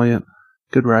 It's brilliant.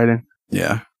 Good writing.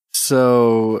 Yeah.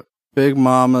 So, Big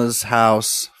Mama's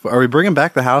House. Are we bringing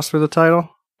back the house for the title?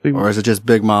 Or is it just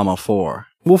Big Mama 4?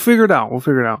 We'll figure it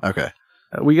out. Okay.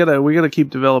 We gotta keep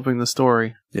developing the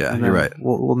story. Yeah, and you're then right.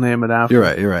 We'll name it after.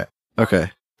 You're right.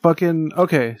 Okay. Fucking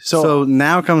okay. So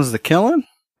now comes the killing?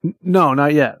 No,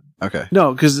 not yet. Okay.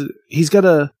 No, because he's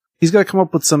gotta come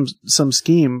up with some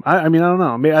scheme. I mean, I don't know.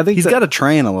 I mean, I think He's got to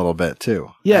train a little bit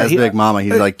too. Yeah, as Big Mama,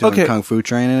 he's like doing kung fu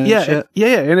training and shit.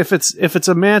 Yeah. And if it's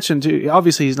a mansion too,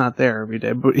 obviously he's not there every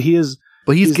day, but he is.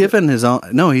 But he's given his own.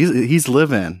 No, he's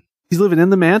living. He's living in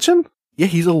the mansion. Yeah,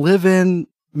 he's a live-in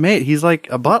mate. He's like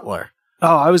a butler.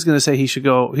 Oh, I was gonna say he should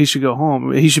go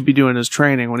home. He should be doing his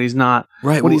training when he's not.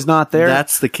 Right. When he's not there.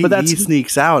 That's the key. He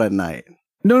sneaks out at night.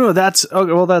 No. That's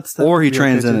okay. Well, that's or he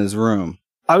trains in his room.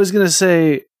 I was gonna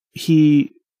say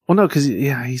he. Well, no, because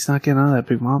he's not getting out of that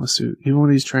Big Mama suit. Even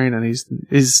when he's training,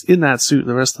 he's in that suit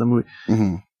the rest of the movie.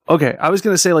 Mm-hmm. Okay, I was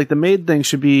gonna say like the maid thing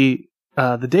should be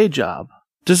the day job.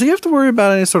 Does he have to worry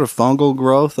about any sort of fungal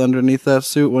growth underneath that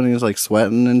suit when he's like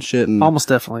sweating and shit and almost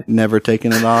definitely never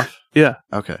taking it off? Yeah.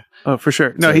 Okay. Oh, for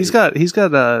sure. No, So he's got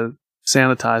a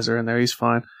sanitizer in there. He's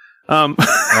fine. Oh,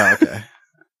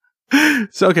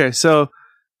 okay. So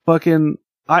fucking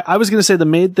I was gonna say the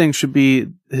maid thing should be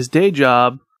his day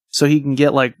job so he can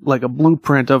get like a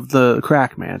blueprint of the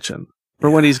crack mansion for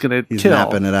when he's gonna He's kill.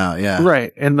 mapping it out, yeah.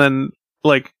 Right. And then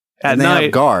like at and they night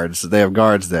have guards. They have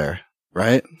guards there,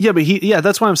 right? Yeah, but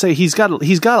that's why I'm saying he's got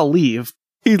to leave.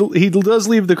 He does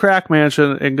leave the crack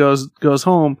mansion and goes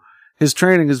home. His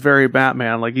training is very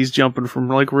Batman. Like he's jumping from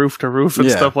like roof to roof and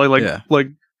stuff like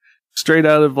straight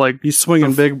out of like he's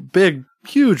swinging big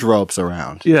huge ropes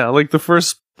around. Yeah, like the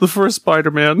first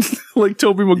Spider-Man, like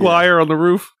Tobey Maguire on the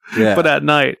roof. Yeah, but at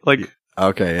night, like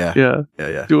okay,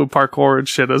 yeah, doing parkour and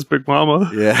shit as Big Mama.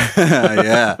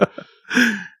 Yeah.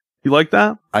 You like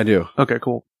that? I do. Okay,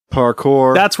 cool.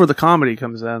 Parkour. That's where the comedy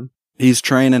comes in. He's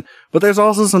training, but there's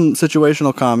also some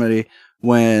situational comedy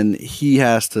when he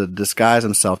has to disguise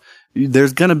himself.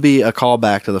 There's going to be a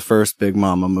callback to the first Big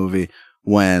Mama movie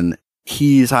when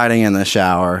he's hiding in the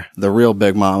shower. The real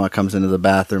Big Mama comes into the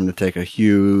bathroom to take a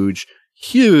huge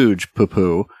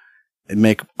poo-poo and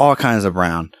make all kinds of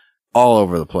brown all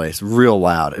over the place. Real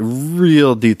loud,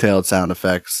 real detailed sound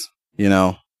effects,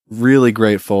 really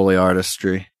great Foley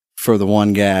artistry for the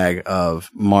one gag of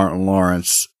Martin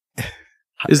Lawrence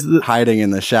hiding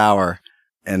in the shower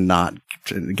and not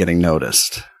getting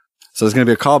noticed. So there's going to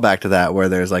be a callback to that where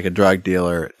there's like a drug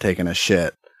dealer taking a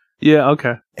shit. Yeah,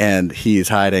 okay. And he's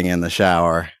hiding in the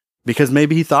shower because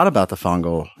maybe he thought about the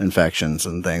fungal infections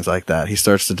and things like that. He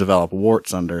starts to develop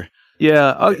warts under.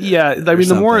 Yeah, yeah. I mean,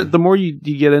 the more you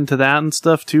get into that and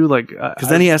stuff too, like because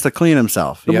then he has to clean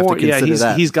himself. You have to consider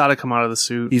that. He's got to come out of the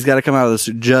suit. He's got to come out of the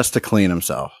suit just to clean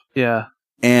himself. Yeah.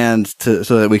 And so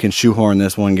that we can shoehorn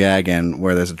this one gag in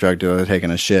where there's a drug dealer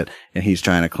taking a shit and he's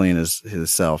trying to clean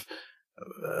himself.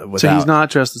 So he's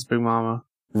not dressed as Big Mama.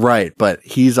 Right, but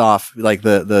he's off, like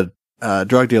the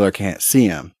drug dealer can't see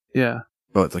him. Yeah.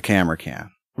 But the camera can.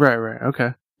 Right,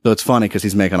 okay. So it's funny because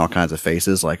he's making all kinds of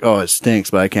faces like, oh, it stinks,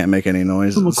 but I can't make any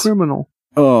noises. I'm a criminal.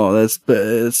 Oh,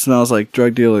 it smells like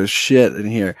drug dealer's shit in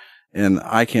here. And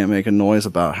I can't make a noise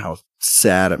about how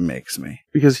sad it makes me.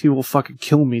 Because he will fucking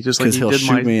kill me just like he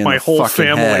did my whole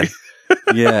family.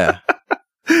 Yeah.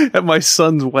 At my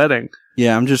son's wedding.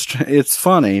 Yeah, it's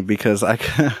funny because I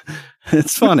could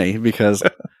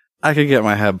get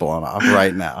my head blown off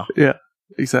right now. Yeah,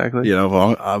 exactly.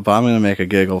 But I'm going to make a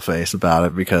giggle face about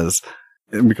it because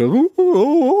oh,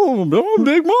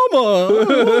 Big Mama.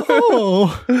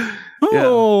 Yeah,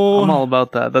 I'm all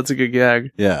about that. That's a good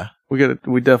gag. Yeah. We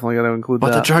definitely got to include that.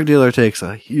 But the drug dealer takes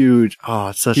a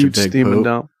it's such a big steaming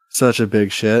dump. Such a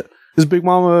big shit. Does Big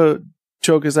Mama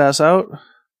choke his ass out?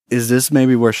 Is this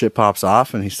maybe where shit pops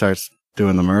off and he starts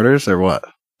doing the murders or what?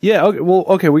 Yeah. Okay. Well,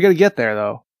 okay. We got to get there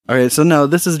though. Okay. So no,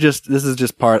 this is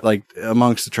just part like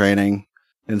amongst the training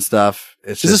and stuff.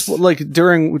 Is this like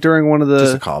during one of the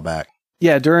just a callback?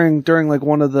 Yeah, during like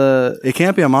one of the. It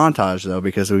can't be a montage though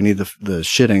because we need the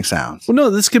shitting sounds. Well,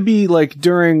 no, this could be like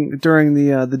during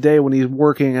the day when he's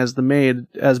working as the maid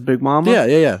as Big Mama.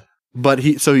 Yeah. But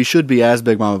he should be as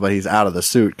Big Mama, but he's out of the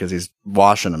suit because he's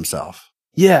washing himself.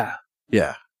 Yeah.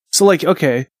 Yeah. So like,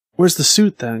 okay, where's the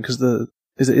suit then? Because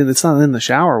it's not in the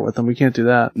shower with him. We can't do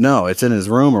that. No, it's in his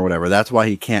room or whatever. That's why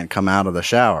he can't come out of the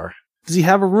shower. Does he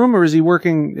have a room or is he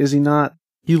working? Is he not?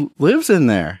 He lives in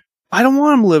there. I don't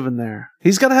want him living there.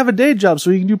 He's got to have a day job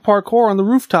so he can do parkour on the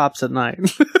rooftops at night.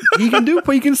 He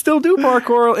can still do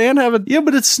parkour and have a. Yeah,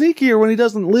 but it's sneakier when he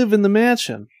doesn't live in the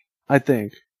mansion, I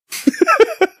think.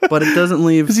 But it doesn't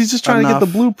leave because he's just trying to get the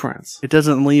blueprints. It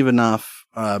doesn't leave enough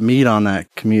meat on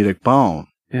that comedic bone.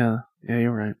 Yeah,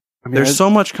 you're right. I mean, there's so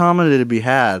much comedy to be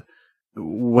had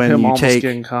when Him you almost take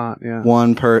getting caught. Yeah.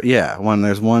 when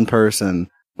there's one person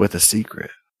with a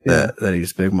secret Yeah. that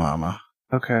he's Big Mama.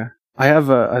 Okay.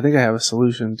 I think I have a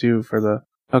solution too for the.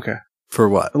 Okay. For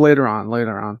what? Later on.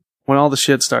 When all the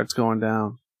shit starts going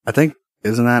down. I think,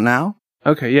 isn't that now?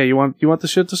 Okay. Yeah. You want the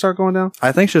shit to start going down?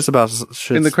 I think it's just about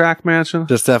shit's In the crack mansion?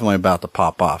 just definitely about to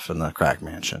pop off in the crack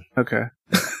mansion. Okay.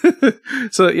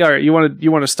 So, yeah, all right. You want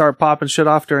to start popping shit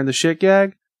off during the shit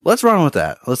gag? Let's run with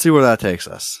that. Let's see where that takes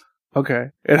us. Okay.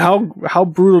 And how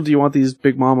brutal do you want these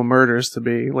Big Mama murders to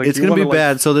be? Like, It's do you going to be wanna,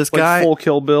 bad. So this like guy, full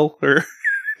Kill Bill or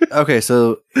okay,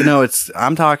 so,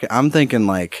 I'm thinking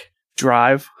like,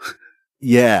 Drive?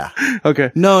 yeah.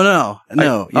 Okay. No. You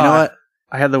know what?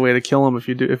 I had the way to kill him if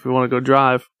you want to go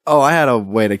Drive. Oh, I had a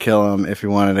way to kill him if you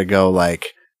wanted to go like,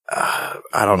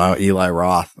 I don't know, Eli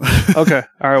Roth. Okay.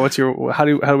 All right. How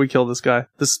do we kill this guy?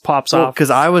 This pops off. Because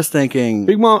I was thinking,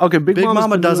 Big Mama. Okay. Big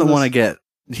Mama doesn't want to get.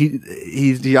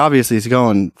 He obviously is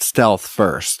going stealth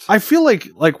first. I feel like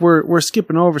we're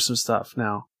skipping over some stuff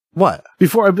now. What?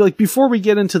 Before we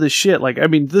get into the shit, like, I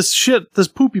mean, this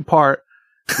poopy part.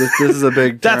 This is a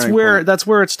big. That's turning where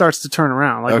point. it starts to turn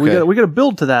around. Like, Okay. we got to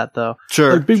build to that though.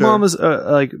 Sure. Like Big sure. Mama's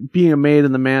like being a maid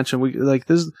in the mansion. We like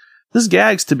this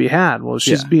gag's to be had. Well,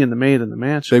 she's Yeah. being the maid in the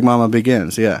mansion. Big Mama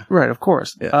begins. Yeah. Right, of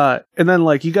course. Yeah. And then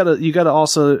like you gotta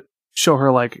also show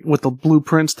her like with the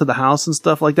blueprints to the house and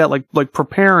stuff like that, like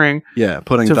preparing Yeah.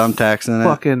 Putting to thumbtacks in it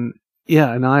fucking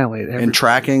annihilate everything. and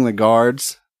tracking the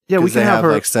guards. Yeah, we 'cause can they have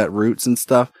her. like set routes and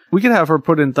stuff. We could have her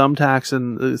put in thumbtacks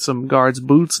and some guards'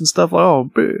 boots and stuff. Like,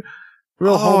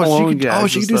 real Home Alone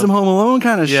gags. she and could do stuff. some Home Alone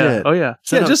kind of Yeah. shit. Oh yeah.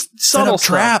 Set Yeah, up- just Set subtle up stuff.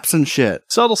 traps and shit.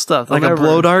 Subtle stuff. Like They'll a never-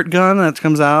 blow dart gun that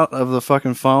comes out of the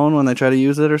fucking phone when they try to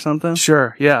use it or something.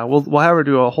 Sure. Yeah. We'll have her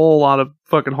do a whole lot of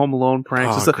fucking Home Alone pranks.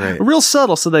 Oh, and stuff. great. Real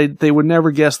subtle, so they would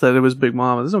never guess that it was Big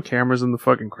Mama. There's no cameras in the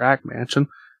fucking crack mansion.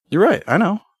 You're right. I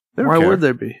know. They don't Why care. would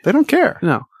there be? They don't care.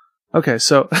 No. Okay.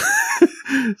 So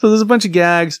so there's a bunch of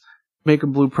gags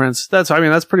making blueprints. That's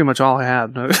pretty much all I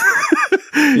had.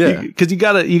 Yeah. Because you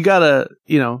gotta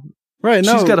Right.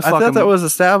 No, She's gotta I fuck thought 'em. that was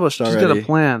established she's already. got a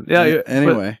plan. Yeah.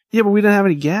 Anyway. But we didn't have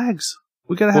any gags.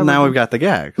 We gotta have. Well, now we've got the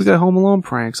gags. we got Home Alone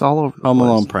pranks all over. The Home place.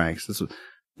 Alone pranks.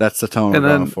 That's the tone And we're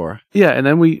then- going for. Yeah, and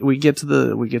then we get to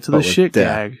the But the with shit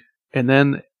death. gag, and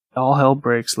then all hell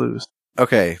breaks loose.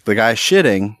 Okay, the guy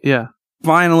shitting Yeah.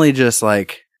 finally just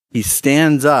like he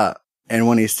stands up, and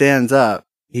when he stands up,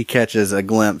 he catches a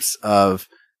glimpse of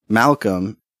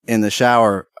Malcolm in the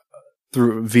shower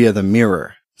via the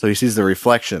mirror. So he sees the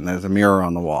reflection. There's a mirror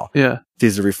on the wall. Yeah.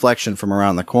 Sees the reflection from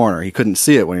around the corner. He couldn't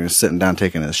see it when he was sitting down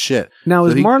taking his shit. Now, So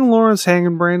is he- Martin Lawrence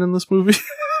hanging brain in this movie?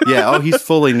 Yeah. Oh, he's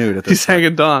fully nude at this He's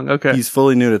hanging dong. Okay. He's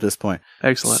fully nude at this point.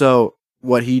 Excellent. So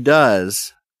what he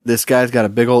does, this guy's got a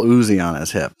big old Uzi on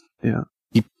his hip. Yeah.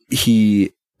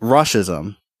 He rushes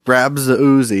him, grabs the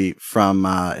Uzi from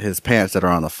his pants that are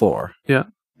on the floor. Yeah.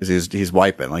 Because he's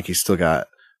wiping, like he's still got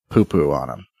poo-poo on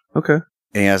him. Okay.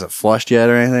 And he hasn't flushed yet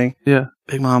or anything. Yeah.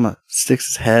 Big Mama sticks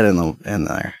his head in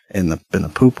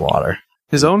the poop water.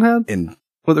 His own head? In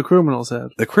Or the criminal's head?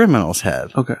 the criminal's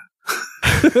head. Okay.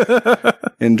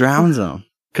 And drowns him.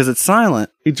 Because it's silent.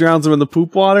 He drowns him in the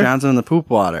poop water? Drowns him in the poop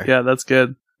water. Yeah, that's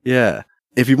good. Yeah.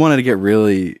 If you wanted to get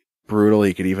really brutal,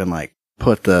 you could even like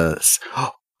put the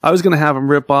I was going to have him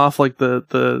rip off like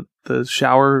the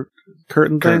shower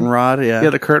curtain curtain thing. rod. Yeah. Yeah,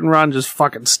 the curtain rod and just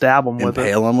fucking stab him with it.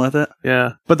 Impale him with it.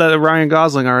 Yeah. But that Ryan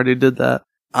Gosling already did that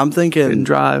I'm in thinking,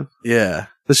 Drive. yeah.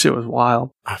 This shit was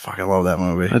wild. I fucking love that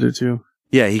movie. I do too.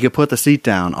 Yeah, he could put the seat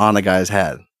down on the guy's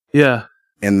head Yeah.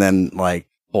 and then like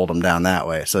hold him down that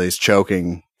way. So he's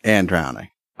choking and drowning.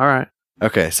 All right.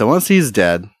 Okay, so once he's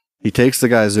dead, he takes the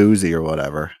guy's Uzi or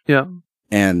whatever Yeah.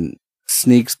 and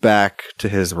sneaks back to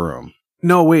his room.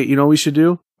 No, wait. You know what we should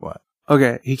do? What?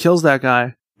 Okay. He kills that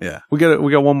guy. Yeah. We got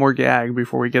one more gag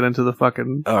before we get into the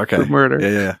fucking Oh, okay. the murder.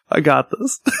 Yeah. I got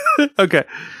this. Okay.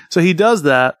 So he does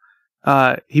that.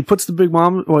 He puts the Big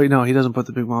Mama. Wait, no, he doesn't put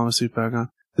the Big Mama suit back on.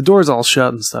 The door's all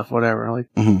shut and stuff. Whatever. Like,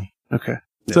 Mhm. okay.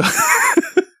 Yeah.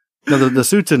 So, No, the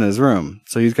suit's in his room,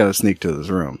 so he's got to sneak to his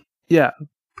room. yeah.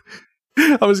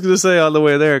 I was gonna say on the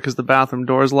way there because the bathroom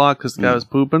door's locked because the guy was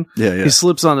pooping. Yeah, yeah. He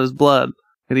slips on his blood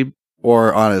and he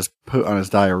Or on his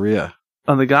diarrhea.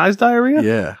 on the guy's diarrhea.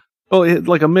 Yeah. Oh,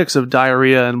 like a mix of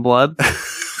diarrhea and blood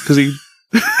because he.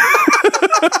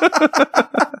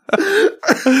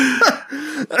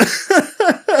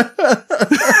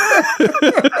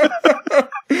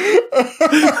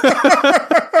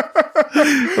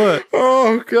 What?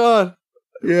 Oh God.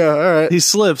 Yeah. All right. He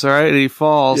slips, all right, and he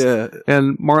falls. Yeah.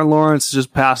 And Martin Lawrence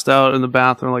just passed out in the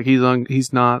bathroom, like he's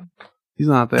not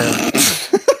there.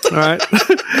 All right.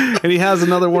 And he has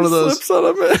another one of those. Slips on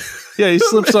him. Yeah, he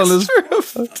slips on his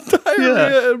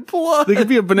Diarrhea and blood. There could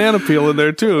be a banana peel in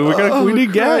there too. We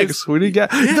need gags. We need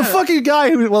gags. The fucking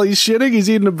guy while he's shitting, he's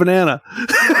eating a banana.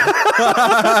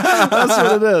 That's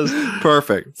what it is.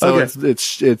 Perfect. So Okay.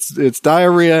 it's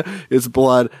diarrhea, it's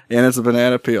blood, and it's a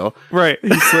banana peel. Right.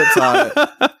 He slips on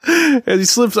it. And he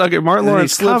slips. Okay, Martin And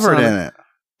Lawrence he's covered slips on in it.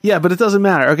 Yeah, but it doesn't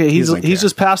matter. Okay, he's doesn't care.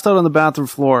 just passed out on the bathroom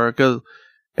floor.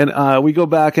 And we go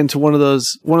back into one of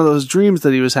those dreams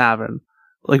that he was having,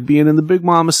 like being in the Big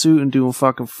Mama suit and doing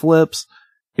fucking flips.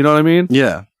 You know what I mean?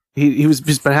 Yeah. He's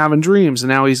been having dreams, and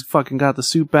now he's fucking got the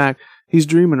suit back. He's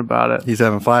dreaming about it. He's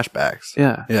having flashbacks.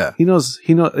 Yeah. Yeah. He knows,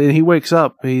 and he wakes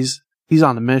up, he's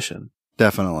on a mission.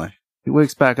 Definitely. He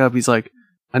wakes back up, he's like,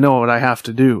 I know what I have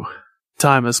to do.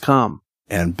 Time has come.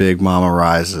 And Big Mama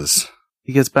rises.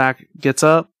 He gets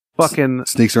up, fucking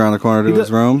Sneaks around the corner to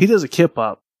his room. He does a kip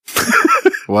up.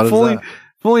 What is that?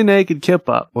 Fully naked kip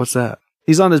up. What's that?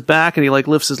 He's on his back and he like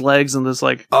lifts his legs and this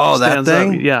like Oh, that stands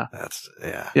thing? up. Yeah. That's,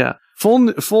 yeah. Yeah.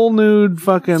 Full nude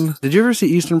fucking Did you ever see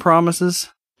Eastern Promises?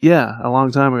 yeah, a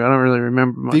long time ago. I don't really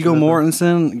remember much. Viggo of it.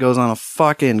 Mortensen goes on a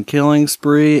fucking killing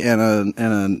spree in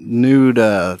a nude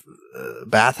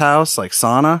bathhouse, like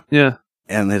sauna, Yeah.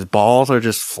 and his balls are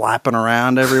just flapping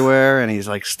around everywhere, and he's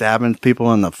like stabbing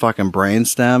people in the fucking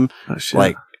brainstem. Oh, shit.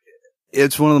 Like,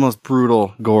 it's one of the most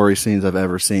brutal, gory scenes I've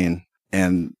ever seen,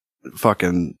 and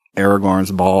fucking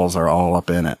Aragorn's balls are all up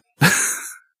in it.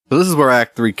 So this is where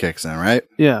Act 3 kicks in, right?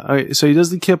 Yeah. Okay, so he does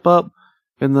the kip up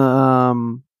in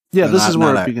the yeah, No, this is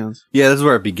where not it begins. Yeah, this is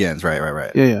where it begins.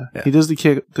 Right. Yeah. Yeah. He does the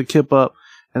kip up,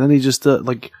 and then he just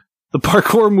like the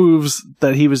parkour moves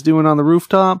that he was doing on the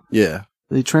rooftop. Yeah.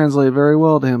 They translate very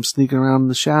well to him sneaking around in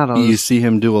the shadows. You see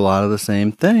him do a lot of the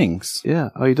same things. Yeah.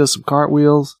 Oh, he does some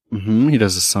cartwheels, He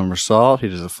does a somersault. He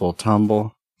does a full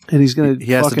tumble. and he's gonna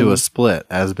He has to do a split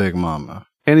as Big Mama.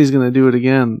 and he's gonna do it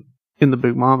again in the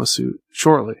Big Mama suit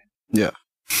shortly. Yeah.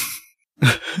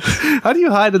 How do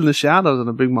you hide in the shadows in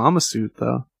a Big Mama suit,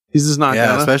 though? He's just not Yeah,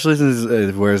 gonna. especially since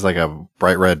it wears like a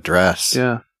bright red dress.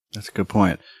 Yeah, That's a good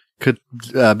point. Could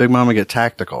Big Mama get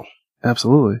tactical?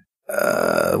 absolutely.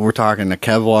 We're talking a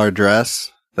Kevlar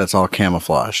dress that's all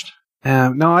camouflaged.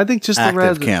 No, I think just Active the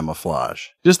red, camouflage.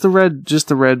 just the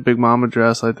red Big Mama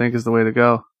dress. I think is the way to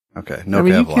go. Okay, no I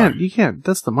mean, Kevlar. you can't.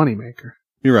 That's the moneymaker.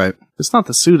 You're right. It's not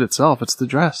the suit itself; it's the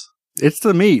dress. It's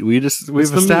the meat. We've the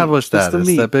established meat. that. It's the It's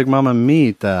meat. that Big Mama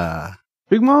meat.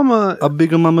 Big Mama. A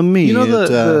Big Mama meat. You know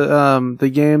the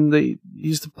game that you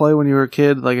used to play when you were a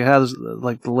kid. Like it has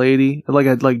like the lady,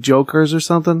 like Jokers or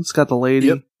something. It's got the lady.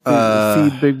 Yep.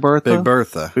 Feed Big Bertha. Big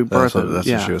Bertha. Big Bertha, That's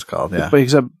yeah. what she was called. Yeah. But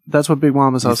except that's what Big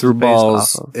Mama's He house threw is based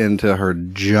balls off of. into her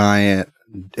giant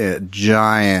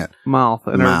Mouth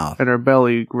and mouth. her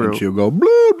belly grew. and she'll go blah,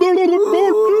 blah, blah, blah,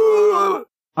 blah.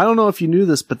 I don't know if you knew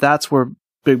this, but that's where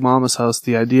Big Mama's house,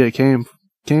 the idea came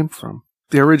from.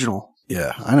 The original.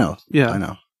 Yeah, I know. Yeah. I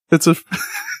know. It's a.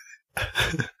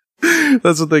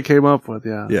 That's what they came up with.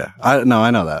 Yeah. Yeah, I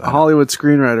know that. A Hollywood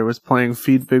screenwriter was playing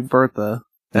Feed Big Bertha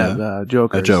Yeah. at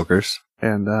Jokers. At Jokers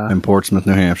And in Portsmouth,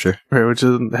 New Hampshire. right, which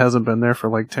hasn't been there for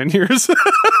like 10 years.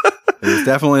 It was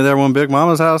definitely there when Big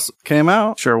Mama's house came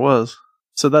out. Sure was.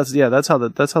 So that's how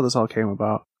this all came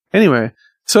about. Anyway,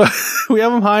 so we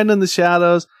have him hiding in the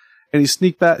shadows, and he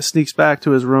sneaks back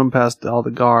to his room past all the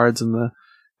guards and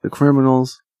the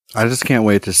criminals. I just can't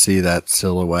wait to see that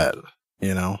silhouette.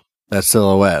 You know, that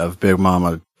silhouette of Big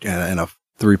Mama in a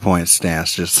 3-point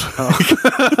stance, just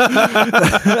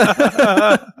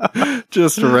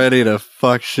just ready to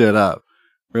fuck shit up,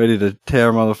 ready to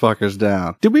tear motherfuckers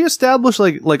down. Did we establish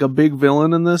like a big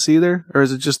villain in this either, or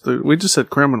is it just we just said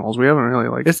criminals? We haven't really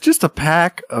like It's just a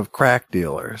pack of crack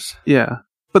dealers. yeah.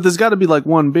 But there's got to be like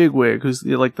one big wig who's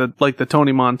like the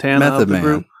Tony Montana Method of the Man.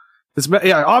 group.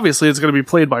 Yeah, obviously it's going to be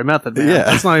played by Method Man. Yeah.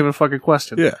 That's not even a fucking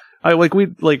question. Yeah. I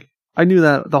knew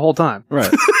that the whole time.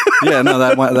 Right. Yeah, no,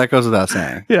 that goes without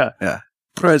saying. Yeah. Yeah.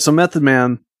 Right. So Method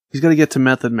Man, he's got to get to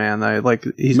Method Man.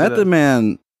 Method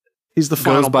Man He's the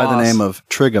final goes by boss. the name of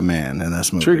Trigger Man in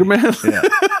this movie. Trigger Man. Yeah.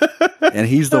 And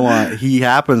he's the one, he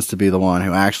happens to be the one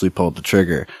who actually pulled the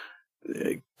trigger,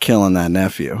 killing that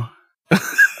nephew.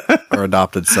 Or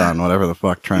adopted son, whatever the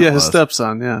fuck Trent Yeah, was. his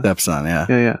stepson. Yeah. Stepson,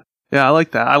 yeah. Yeah. I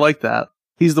like that.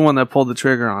 He's the one that pulled the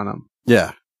trigger on him.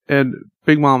 Yeah. And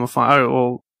Big Mama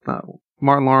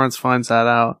Martin Lawrence finds that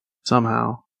out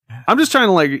somehow. I'm just trying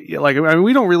to I mean,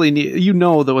 we don't really need,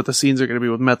 what the scenes are going to be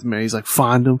with Method Man. He's like,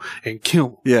 find him and kill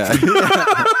him. Yeah.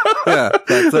 Yeah.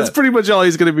 That's pretty much all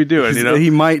he's going to be doing, you know? He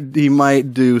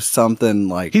might do something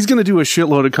like, He's going to do a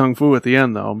shitload of kung fu at the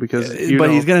end, though, because but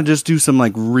he's going to just do some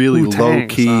like really Wu-Tang, low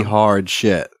key son. hard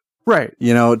shit. Right.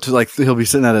 You know, to like he'll be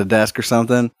sitting at a desk or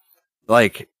something.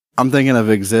 Like I'm thinking of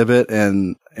Exhibit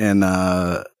and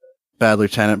Bad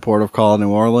Lieutenant, Port of Call, New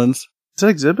Orleans. Is that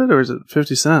Exhibit or is it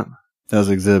 50 Cent? That was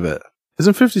Exhibit.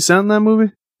 Isn't 50 Cent in that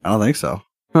movie? I don't think so.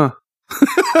 Huh.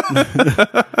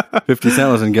 50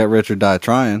 Cent was in Get Rich or Die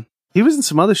Trying. He was in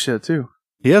some other shit too.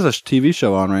 He has a TV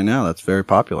show on right now that's very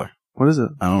popular. What is it?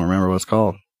 I don't remember what it's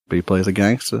called, but he plays a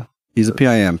gangster. He's a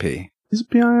PIMP. He's a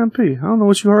PIMP. I don't know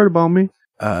what you heard about me.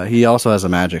 He also has a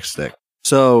magic stick.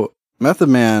 So Method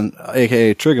Man,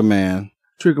 aka Trigger Man.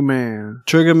 Trigger Man.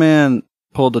 Trigger Man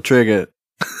pulled the trigger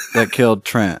that killed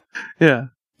Trent. Yeah.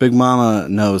 Big Mama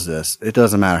knows this. It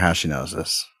doesn't matter how she knows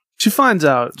this. She finds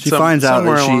out. She finds out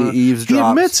that she eavesdrops. He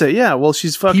admits it. Yeah. Well,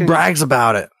 she's fucking. He brags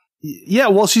about it. Yeah.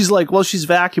 Well, she's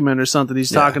vacuuming or something.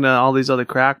 He's talking to all these other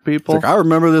crack people. It's like, I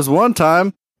remember this one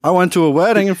time I went to a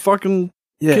wedding and fucking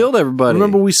killed everybody.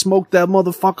 Remember we smoked that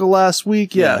motherfucker last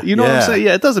week? Yeah. You know what I'm saying?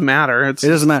 Yeah. It doesn't matter. It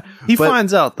doesn't matter. He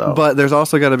finds out though. But there's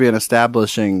also got to be an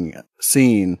establishing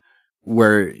scene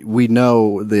where we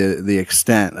know the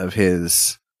extent of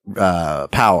his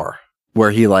power,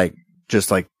 where he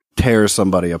just tears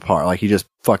somebody apart, like he just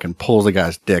fucking pulls a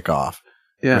guy's dick off,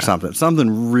 or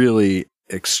something really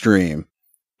extreme.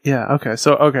 Yeah. Okay.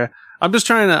 I'm just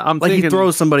trying to. I'm thinking he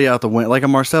throws somebody out the window, like a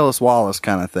Marcellus Wallace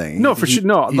kind of thing. No, for sure.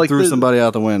 No, he threw somebody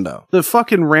out the window. The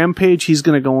fucking rampage he's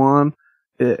going to go on.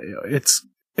 It's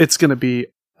going to be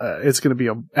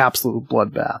an absolute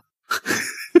bloodbath.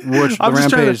 Which the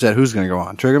rampage that who's going to go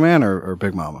on? Trigger Man or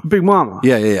Big Mama? Big Mama.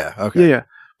 Yeah. Okay. Yeah.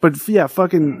 But yeah,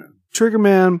 fucking Trigger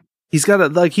Man. He's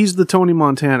got he's the Tony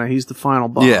Montana. He's the final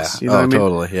boss. Yeah. You know what I mean?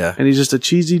 Totally. Yeah. And he's just a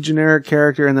cheesy, generic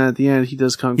character. And then at the end, he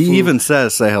does kung fu. He even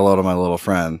says, "Say hello to my little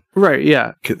friend." Right.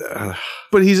 Yeah.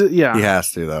 But he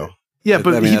has to though. Yeah,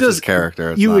 but he does his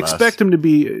character. You expect him to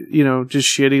be, just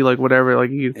shitty, like whatever.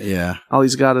 Like all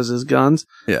he's got is his guns.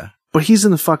 Yeah. But he's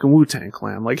in the fucking Wu-Tang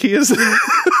Clan. Like he is.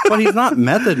 But he's not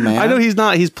Method Man. I know he's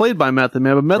not. He's played by Method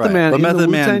Man, but Method Man in the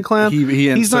Wu-Tang Clan,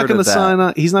 he's not going to sign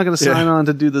on. He's not going to sign on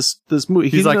to do this movie.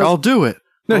 He's like, I'll do it.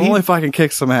 No, only if I can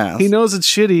kick some ass. He knows it's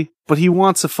shitty, but he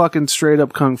wants a fucking straight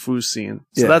up kung fu scene.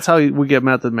 So that's how we get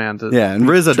Method Man to. Yeah, and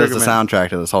RZA does the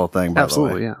soundtrack to this whole thing. By the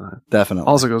way. Yeah, definitely.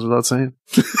 Also goes without saying.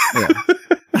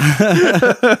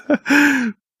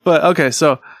 But okay,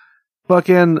 so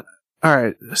fucking. All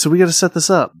right, so we got to set this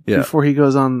up before he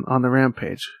goes on the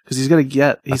rampage because he's going to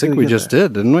get. I think we just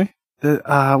did, didn't we?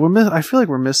 I feel like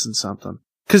we're missing something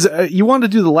because you wanted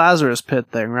to do the Lazarus Pit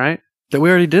thing, right? That we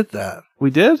already did that.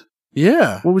 We did.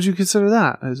 Yeah. What would you consider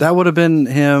that? That would have been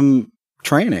him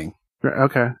training.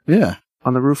 Okay. Yeah.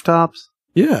 On the rooftops.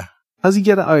 Yeah. How's he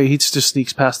get? Oh, he just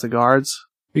sneaks past the guards.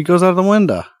 He goes out the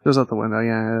window. Goes out the window.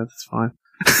 Yeah, that's fine.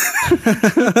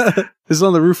 Is it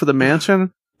on the roof of the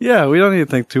mansion? Yeah, we don't need to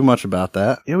think too much about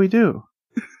that. Yeah, we do.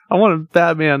 I want a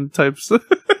Batman type.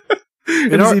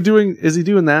 Is he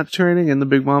doing that training in the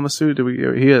Big Mama suit?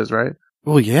 He is, right?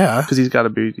 Well, yeah, because he's got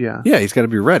to be. Yeah, he's got to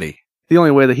be ready. The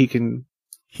only way that he can.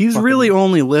 He's really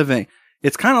only living.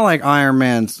 It's kind of like Iron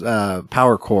Man's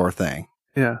power core thing.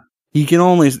 Yeah, he can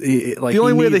only the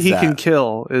only way that he can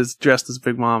kill is dressed as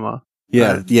Big Mama.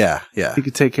 Yeah, right? yeah. He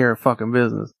could take care of fucking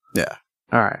business. Yeah.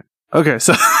 All right. Okay.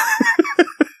 So.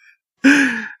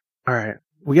 All right.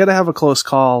 We got to have a close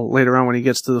call later on when he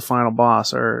gets to the final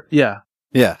boss. Yeah.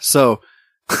 So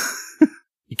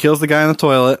he kills the guy in the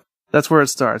toilet. That's where it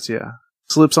starts. Yeah.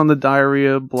 Slips on the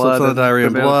diarrhea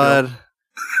blood.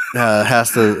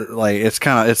 Has to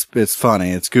it's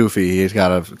funny. It's goofy. He's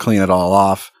got to clean it all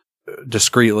off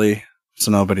discreetly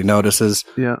so nobody notices.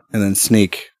 Yeah. And then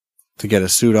sneak to get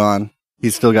his suit on.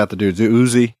 He's still got the dude's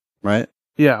Uzi, right?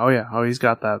 Yeah. Oh yeah. Oh, he's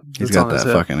got that. He's got that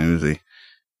fucking Uzi.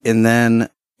 And then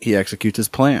he executes his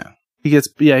plan. He gets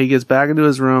back into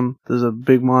his room. There's a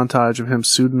big montage of him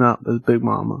suiting up as Big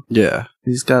Mama. Yeah.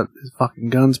 He's got his fucking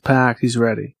guns packed. He's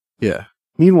ready. Yeah.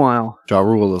 Meanwhile, Ja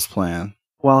Rule's plan.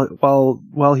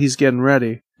 While he's getting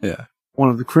ready, one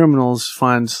of the criminals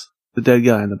finds the dead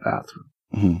guy in the bathroom.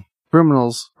 Mm-hmm.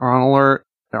 Criminals are on alert.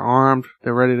 They're armed.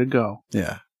 They're ready to go.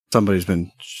 Yeah. Somebody's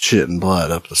been shitting blood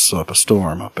up a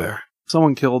storm up there.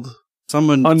 Someone killed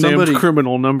Unnamed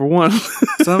criminal number 1.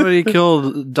 Somebody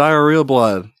killed diarrhea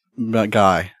blood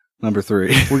guy number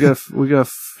 3. We gotta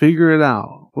figure it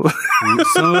out.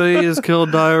 Somebody has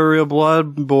killed diarrhea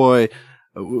blood boy.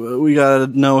 We gotta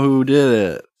know who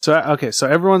did it. So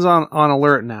everyone's on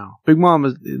alert now. Big Mom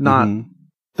is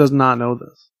does not know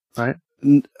this, right?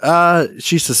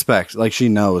 She suspects, like she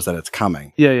knows that it's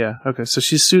coming. Yeah. Okay, so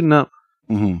she's suiting up.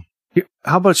 Mm-hmm.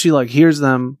 How about she hears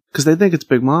them because they think it's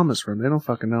Big Mama's room. They don't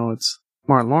fucking know it's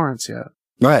Martin Lawrence yet.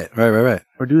 Right.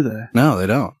 Or do they? No, they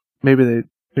don't. Maybe they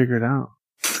figure it out.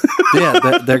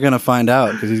 Yeah, they're gonna find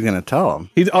out because he's gonna tell them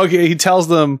He tells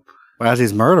them. as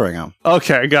he's murdering them.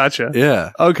 Okay, gotcha.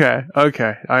 Yeah, Okay,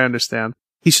 I understand.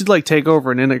 He should like take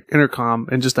over an intercom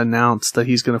and just announce that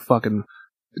he's gonna fucking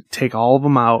take all of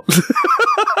them out,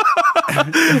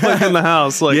 like in the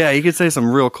house. Like, yeah, he could say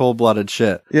some real cold-blooded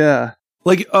shit. yeah,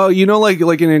 like you know, like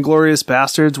in Inglourious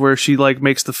Bastards, where she like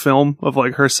makes the film of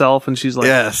like herself, and she's like,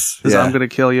 Yes, I'm gonna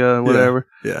kill you, and whatever.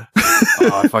 Yeah.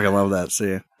 Oh, I fucking love that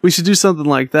scene. We should do something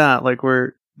like that, like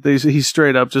where he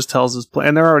straight up just tells his plan,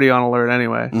 and they're already on alert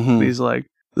anyway. Mhm. And he's like,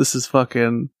 "This is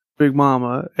fucking Big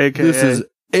Mama, aka This is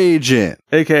Agent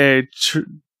Agent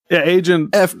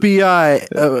FBI,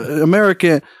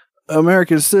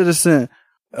 American citizen,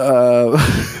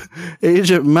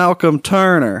 Agent Malcolm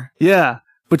Turner, Yeah,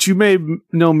 but you may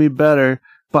know me better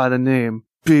by the name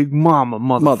Big Mama,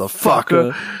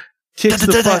 motherfucker." Kicks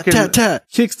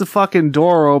the fucking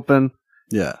door open.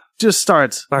 Yeah, Just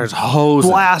starts hosing,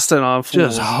 blasting on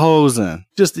fools. just hosing.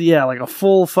 Just like a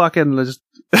full fucking just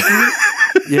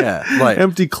Yeah, like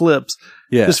empty clips.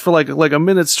 yeah, Just for like a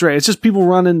minute straight. It's just people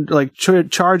running, like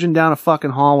charging down a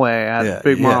fucking hallway at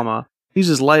Big Mama. He's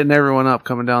just lighting everyone up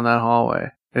coming down that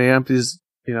hallway. And he empties,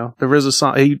 the RZA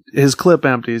song. His clip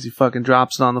empties. He fucking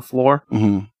drops it on the floor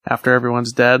mm-hmm. after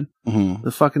everyone's dead. Mm-hmm.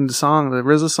 The fucking song, the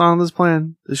RZA song that's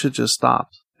playing, this shit just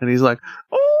stops. And he's like,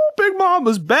 "Oh, Big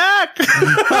Mama's back!"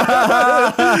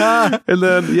 And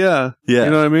then, yeah. You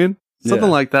know what I mean? Something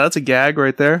like that. That's a gag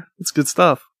right there. It's good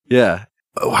stuff. Yeah.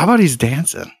 Oh, how about he's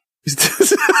dancing?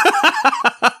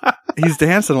 He's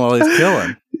dancing while he's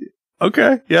killing.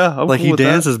 Okay, yeah. I'm Like cool he with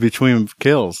dances between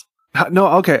kills. No,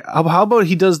 okay. How about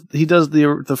he does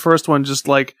the first one just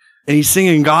like, And he's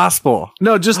singing gospel.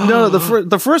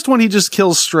 the first one he just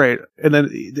kills straight, and then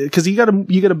because you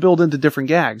gotta build into different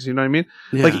gags. You know what I mean?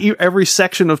 Yeah. Like every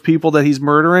section of people that he's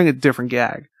murdering, a different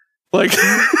gag. Like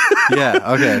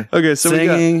Yeah, okay. Okay, so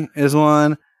singing is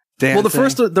one. Dancing.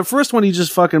 Well, the first one he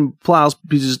just fucking plows.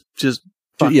 He just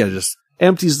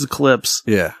empties the clips.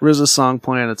 Yeah. RZA song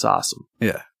playing. It's awesome.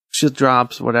 Yeah. Shit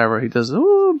drops. Whatever he does.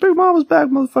 Oh, Big Mama's back,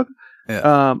 motherfucker.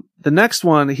 Yeah. The next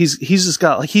one he's just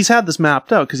got like he's had this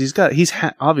mapped out because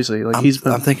obviously like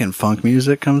I'm thinking funk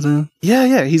music comes in.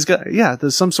 Yeah,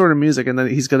 there's some sort of music, and then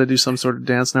he's got to do some sort of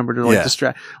dance number to like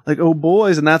distract, like, "Oh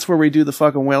boys," and that's where we do the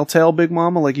fucking whale tail Big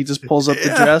Mama, like he just pulls up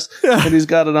the dress and he's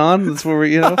got it on. That's where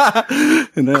we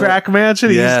crack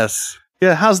mansion. Yes.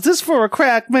 Yeah, how's this for a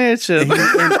crack mansion?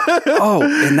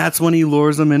 And that's when he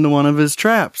lures them into one of his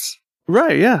traps,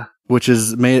 right? Yeah, which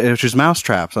is mouse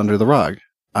traps under the rug.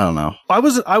 I don't know. I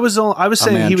was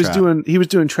saying he was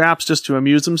doing traps just to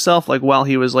amuse himself, like while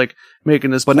he was like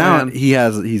making this. But plan. Now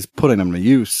he's putting them to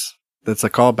use. That's a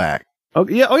callback. Oh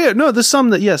yeah. No, there's some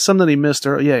that he missed.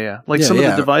 Or like some of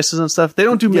the devices and stuff. They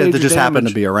don't do major they just damage, happen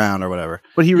to be around or whatever.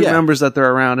 But he remembers that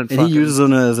they're around and he uses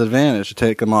them as advantage to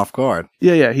take them off guard.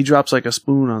 Yeah. He drops like a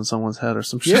spoon on someone's head or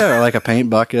some shit. Yeah, or like a paint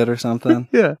bucket or something.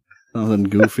 Yeah, something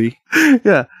goofy.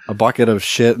 Yeah, a bucket of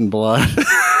shit and blood.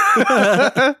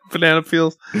 Banana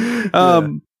peels.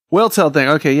 Whale tail thing.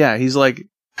 Okay, yeah. He's like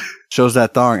shows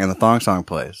that thong and the thong song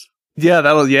plays. Yeah,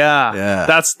 Yeah.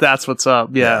 That's what's up.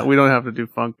 Yeah, we don't have to do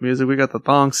funk music. We got the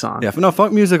thong song. Yeah, no,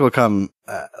 funk music will come.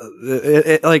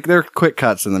 Like there are quick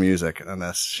cuts in the music and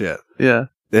this shit. Yeah,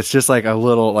 it's just like a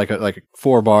little like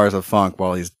 4 bars of funk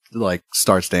while he's like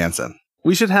starts dancing.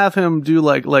 We should have him do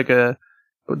like the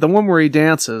one where he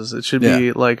dances. It should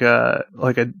be like a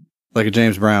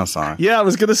James Brown song. Yeah, I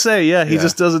was gonna say, he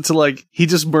just does it to he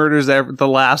just murders the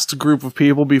last group of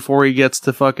people before he gets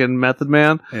to fucking Method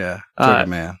Man. Yeah, Trigger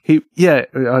Man.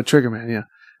 Trigger Man. Yeah,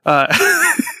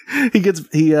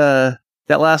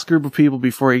 that last group of people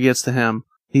before he gets to him,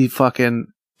 he fucking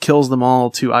kills them all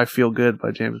to "I Feel Good"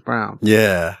 by James Brown.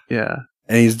 Yeah, yeah,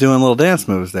 and he's doing little dance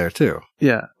moves there too.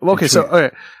 Yeah. Okay, so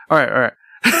all right.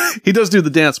 He does do the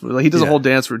dance move. Like, he does a whole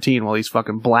dance routine while he's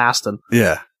fucking blasting.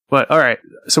 Yeah. But all right,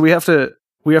 so we have to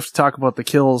talk about the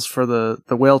kills for the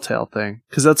whale tail thing,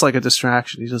 because that's like a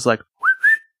distraction. He's just like,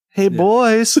 "Hey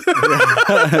boys,"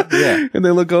 and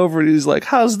they look over and he's like,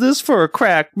 "How's this for a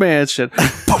crack mansion?"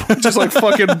 Just like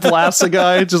fucking blasts a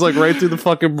guy, just like right through the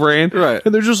fucking brain. Right,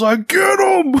 and they're just like, "Get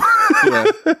him!"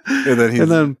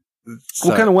 And then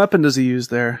what kind of weapon does he use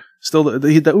there? Still, the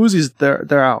Uzis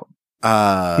they're out.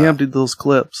 He emptied those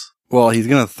clips. Well, he's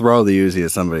gonna throw the Uzi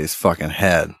at somebody's fucking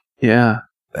head. Yeah.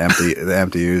 The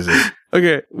empty Uzi.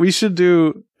 Okay, we should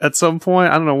do at some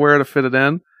point. I don't know where to fit it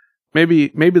in. Maybe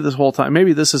this whole time.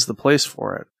 Maybe this is the place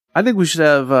for it. I think we should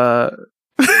have.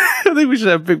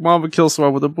 Big Mama kill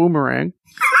someone with a boomerang.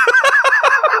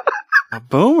 A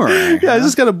boomerang? Yeah, he's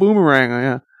just got a boomerang.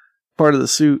 Yeah, part of the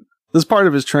suit. This is part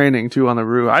of his training too on the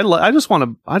roof. I just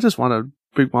want to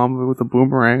Big Mama with a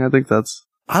boomerang. I think that's.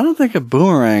 I don't think a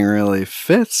boomerang really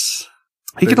fits.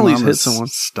 He Big can at least hit Mama's someone.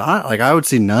 Style. Like I would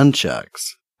see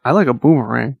nunchucks. I like a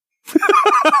boomerang.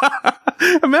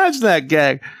 Imagine that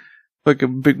gag. Like a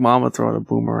Big Mama throwing a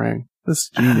boomerang. That's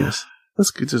genius.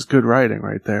 That's just good writing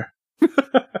right there.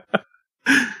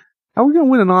 How are we going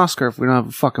to win an Oscar if we don't have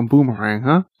a fucking boomerang,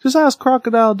 huh? Just ask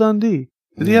Crocodile Dundee.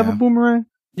 Did he have a boomerang?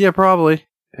 Yeah, probably.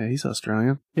 Yeah, he's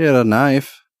Australian. He had a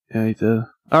knife. Yeah, he did.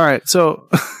 All right, so...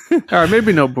 all right,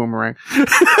 maybe no boomerang.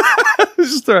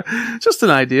 just an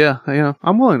idea. You know,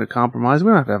 I'm willing to compromise. We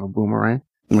don't have to have a boomerang.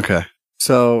 Okay.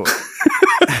 So...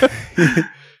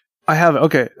 I have it.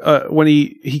 Okay. When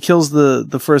he kills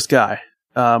the first guy,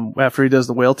 after he does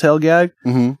the whale tail gag,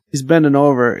 he's bending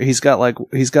over. He's got like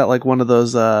one of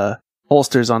those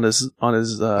holsters on his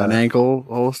an ankle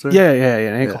holster. Yeah,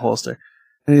 an ankle holster.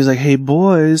 And he's like, "Hey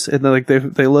boys," and then like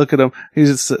they look at him. He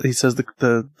says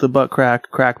the butt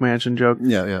crack mansion joke.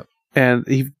 Yeah. And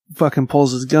he fucking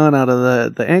pulls his gun out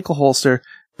of the ankle holster,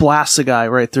 blasts the guy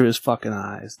right through his fucking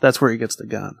eyes. That's where he gets the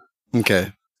gun.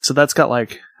 Okay. So that's got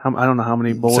like, I don't know how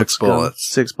many bullets. 6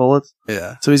 bullets. 6 bullets?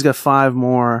 Yeah. So he's got 5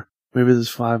 more. Maybe there's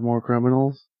 5 more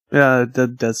criminals. Yeah,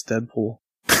 that's Deadpool.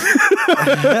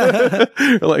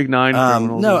 Or like 9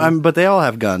 criminals. No, but they all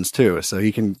have guns too, so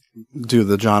he can do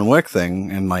the John Wick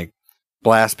thing and like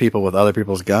blast people with other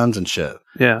people's guns and shit.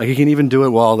 Yeah. Like he can even do it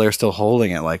while they're still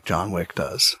holding it like John Wick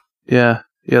does. Yeah,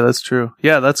 that's true.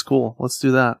 Yeah, that's cool. Let's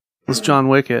do that. Let's John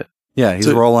Wick it. Yeah,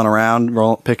 he's rolling around,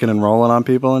 picking and rolling on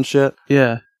people and shit.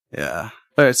 Yeah. Yeah.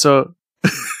 All right, so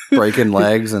breaking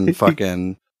legs and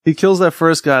fucking. He kills that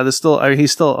first guy.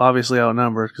 He's still obviously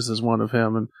outnumbered because there's one of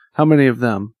him. And how many of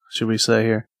them should we say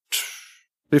here?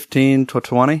 15 to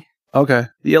 20. Okay.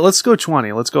 Yeah, let's go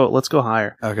 20. Let's go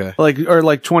higher. Okay.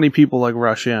 Like 20 people like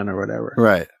rush in or whatever.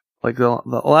 Right. Like the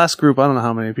last group, I don't know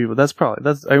how many people. I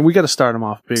mean, we got to start him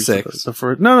off big. 6.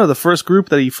 The first group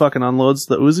that he fucking unloads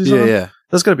the Uzis on. Yeah.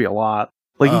 That's gonna be a lot.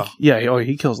 Like,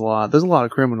 he kills a lot. There's a lot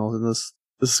of criminals in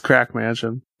this crack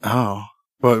mansion. Oh,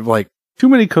 but like too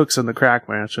many cooks in the crack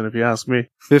mansion, if you ask me.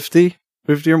 50,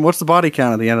 or what's the body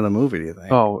count at the end of the movie? Do you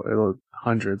think? Oh,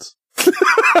 hundreds.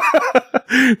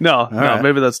 No, right.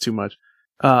 Maybe that's too much.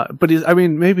 But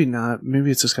maybe not.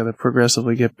 Maybe it's just gonna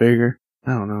progressively get bigger.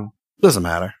 I don't know. Doesn't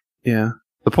matter. Yeah.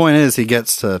 The point is, he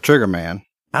gets to Trigger Man.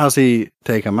 How's he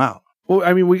take him out? Well,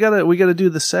 I mean, we gotta do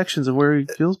the sections of where he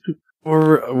kills people.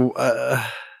 Or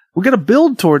we gotta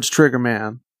build towards Trigger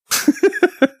Man.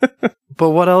 But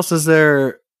what else is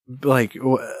there? Like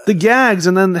the gags,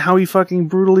 and then how he fucking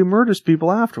brutally murders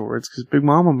people afterwards. Because Big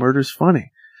Mama murder's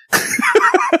funny.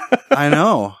 I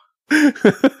know,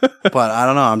 but I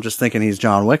don't know. I'm just thinking he's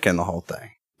John Wick in the whole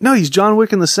thing. No, he's John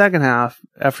Wick in the second half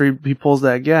after he pulls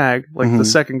that gag, like the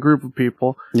second group of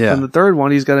people. Yeah. And the third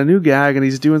one, he's got a new gag and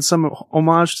he's doing some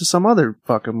homage to some other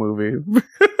fucking movie.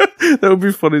 That would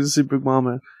be funny to see Big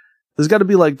Mama. There's got to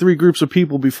be like 3 groups of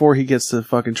people before he gets to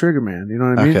fucking Trigger Man. You know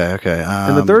what I mean? Okay.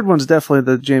 And the third one's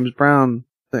definitely the James Brown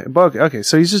thing. But okay,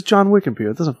 so he's just John Wick and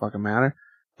people. It doesn't fucking matter.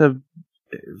 The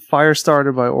fire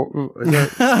started by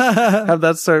have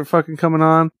that start fucking coming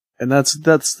on, and that's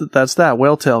that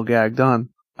whale tail gag done.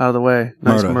 Out of the way.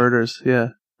 Nice murders.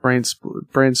 Yeah. Brain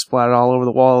splattered all over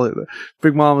the wall.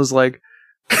 Big Mama's like,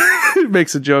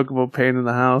 makes a joke about pain in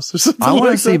the house or something. I want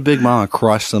like to see Big Mama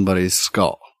crush somebody's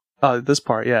skull. This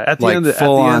part, yeah. At the like end, full at the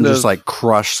on, end just like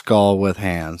crush skull with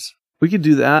hands. We could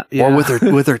do that. Yeah. Or with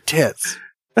her tits.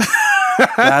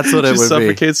 That's what it would be.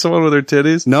 Suffocate someone with her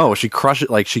titties? No, she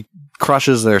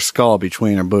crushes their skull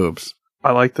between her boobs.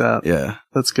 I like that. Yeah.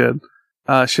 That's good.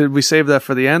 Should we save that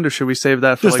for the end, or should we save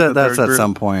that for just like that's at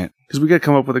some point? Because we got to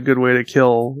come up with a good way to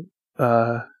kill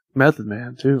Method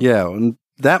Man too. Yeah, and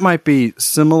that might be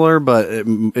similar, but it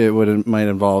might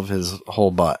involve his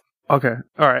whole butt. Okay,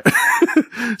 all right.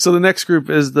 So the next group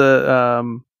is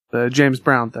the James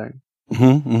Brown thing.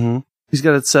 Mm-hmm. He's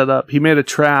got it set up. He made a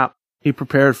trap. He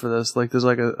prepared for this. Like there's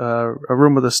like a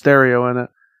room with a stereo in it,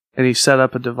 and he set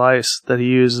up a device that he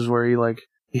uses where he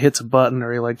hits a button,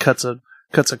 or he like cuts a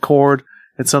cord.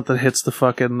 And something hits the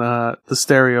fucking the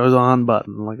stereo's on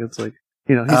button. Like it's like,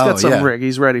 he's got some rig.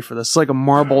 He's ready for this. It's like a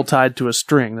marble tied to a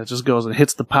string that just goes and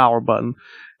hits the power button.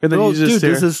 And then you just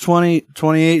this is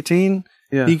 2018.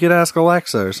 Yeah, he could ask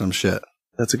Alexa or some shit.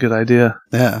 That's a good idea.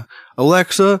 Yeah,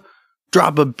 Alexa,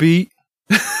 drop a beat.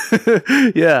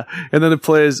 Yeah, and then it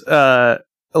plays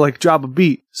like drop a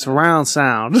beat, surround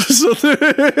sound.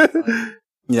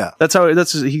 Yeah,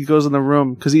 he goes in the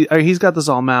room because he's got this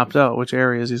all mapped out, which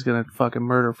areas he's gonna fucking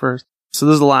murder first. So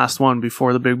this is the last one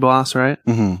before the big boss, right?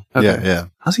 Mm-hmm. Okay. Yeah.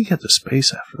 How's he get to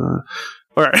space after that?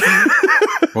 All right,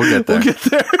 we'll get there. We'll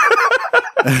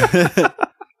get there.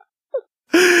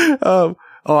 Oh,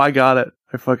 I got it.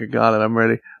 I fucking got it. I'm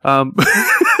ready.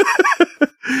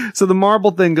 So the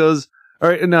marble thing goes. All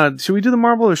right, now should we do the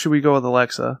marble or should we go with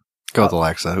Alexa? Go with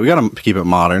Alexa. We got to keep it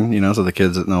modern, so the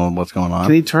kids know what's going on.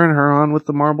 Can he turn her on with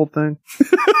the marble thing?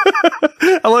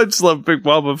 I just love Big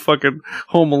Mama fucking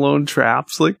Home Alone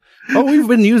traps. Like, oh,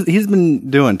 he's been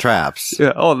doing traps.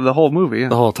 Yeah. Oh, the whole movie. Yeah.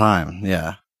 The whole time.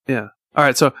 Yeah. Yeah. All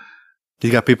right. So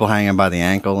he's got people hanging by the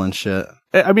ankle and shit.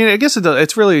 I mean, I guess it does.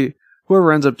 It's really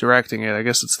whoever ends up directing it. I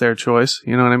guess it's their choice.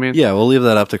 You know what I mean? Yeah. We'll leave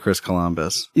that up to Chris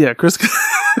Columbus. Yeah, Chris.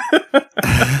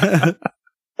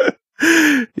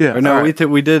 Yeah. Or no, right.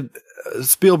 we did.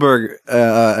 Spielberg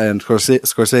and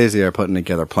Scorsese are putting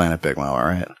together Planet Big Mama,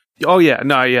 right? Oh yeah,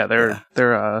 no, yeah, they're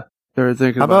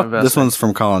thinking How about about this one's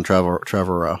from Colin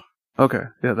Trevorrow? Okay,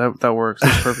 yeah, that works.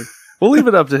 That's perfect. We'll leave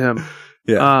it up to him.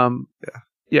 Yeah.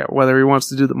 Yeah, whether he wants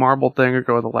to do the marble thing or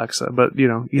go with Alexa, but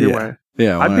either way,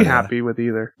 yeah, I'd be happy with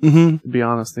either. Mm-hmm. To be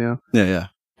honest, Yeah.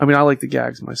 I mean, I like the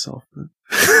gags myself. But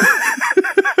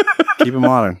Keep it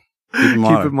modern. Keep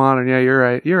it modern. Yeah, you're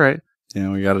right.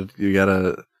 You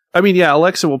gotta. I mean, yeah,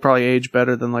 Alexa will probably age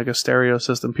better than like a stereo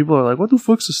system. People are like, "What the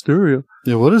fuck's a stereo?"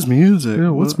 Yeah, what is music? Yeah,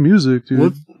 what's music,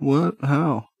 dude? What?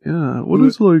 How? Yeah, what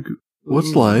is like?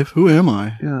 What's life? Who am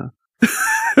I? Yeah.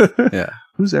 Yeah.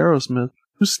 Who's Aerosmith?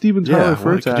 Who's Steven Tyler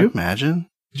Furtick? Could you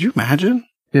imagine?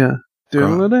 Yeah.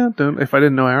 If I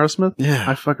didn't know Aerosmith, yeah,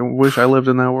 I fucking wish I lived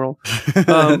in that world.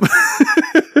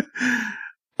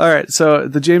 All right, so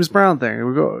the James Brown thing.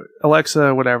 We go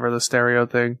Alexa, whatever, the stereo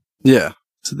thing. Yeah.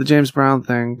 So the James Brown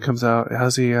thing comes out.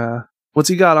 How's he? What's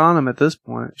he got on him at this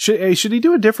point? Should he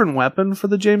do a different weapon for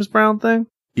the James Brown thing?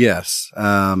 Yes.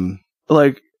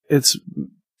 Like it's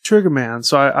Trigger Man.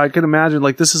 So I can imagine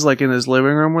like this is like in his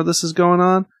living room where this is going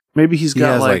on. Maybe he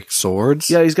has like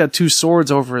swords. Yeah, he's got 2 swords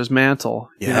over his mantle.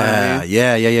 Yeah, you know what I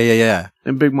mean? yeah.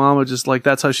 And Big Mama just like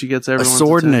that's how she gets everyone's a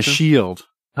sword attention. and a shield.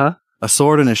 Huh? A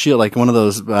sword and a shield, like one of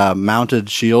those mounted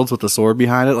shields with the sword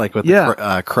behind it, like with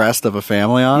the crest of a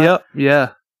family on it. Yep,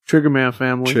 yeah. Trigger Man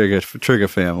family. Trigger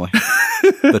family.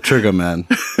 The Trigger Men.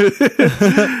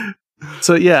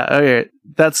 So yeah, okay.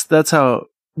 That's how.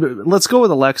 Let's go with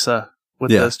Alexa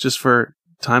with this, just for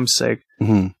time's sake.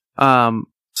 Mm-hmm.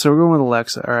 So we're going with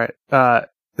Alexa. All right.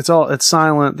 It's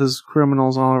silent. There's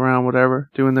criminals all around,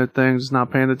 whatever, doing their things, just not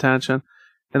paying attention.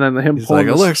 And then He's like,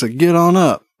 Alexa, get on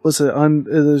up. What's it?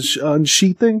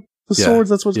 Unsheathing the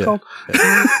swords. That's what it's called.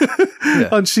 Yeah.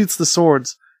 Unsheaths the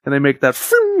swords, and they make that.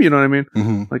 You know what I mean?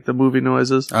 Mm-hmm. Like the movie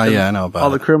noises. Oh yeah, I know about all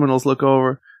the criminals look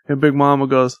over, and Big Mama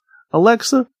goes,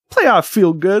 "Alexa, play I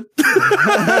Feel Good,"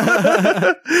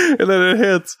 and then it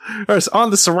hits. Or it's on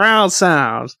the surround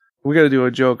sounds. We got to do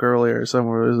a joke earlier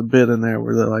somewhere. There's a bit in there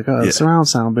where they're like, "Oh, the surround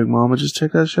sound, Big Mama. Just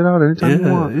check that shit out anytime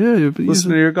you want. Yeah, listen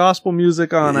to your gospel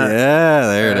music on it. Yeah,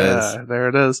 there it is. There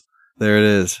it is. There it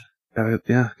is. Got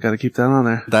to keep that on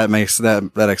there.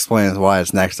 That explains why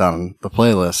it's next on the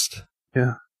playlist.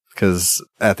 Yeah. Because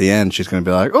at the end she's going to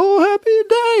be like, "Oh, happy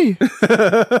day!"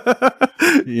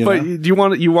 But do you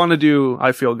want to do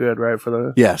 "I Feel Good" right for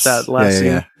the that last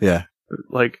scene? Yeah.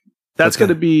 Like that's going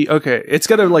to be okay. It's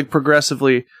going to like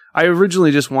progressively. I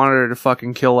originally just wanted her to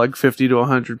fucking kill like 50 to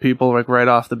 100 people like right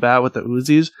off the bat with the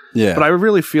Uzis. Yeah. But I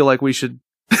really feel like we should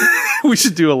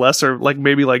do a lesser, like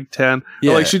maybe like 10.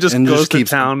 Yeah. Or like she just goes to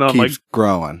town on like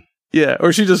growing. Yeah,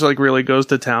 or she just like really goes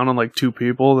to town on like 2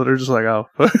 people that are just like, oh.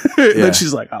 And then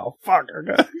she's like, oh, fuck her.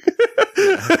 And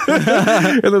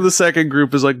then the second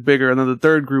group is like bigger, and then the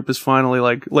third group is finally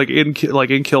like in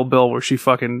Kill Bill, where she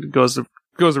fucking goes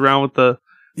around with the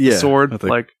sword, with the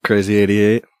like Crazy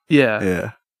 88.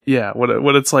 Yeah.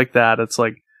 When it's like that, it's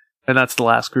like, and that's the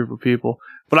last group of people.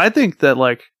 But I think that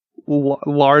like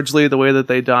largely the way that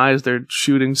they die is they're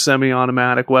shooting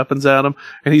semi-automatic weapons at him,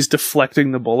 and he's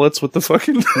deflecting the bullets with the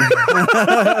fucking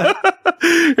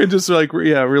and just like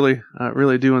really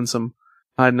doing some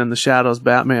hiding in the shadows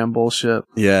Batman bullshit.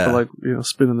 Yeah, but like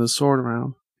spinning the sword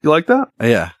around. You like that?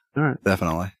 Yeah, all right,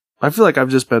 definitely. I feel like I've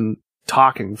just been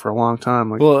talking for a long time.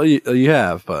 Like, well, you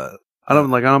have, but I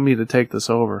don't mean to take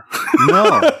this over.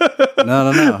 No.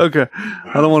 Okay,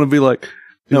 I don't want to be like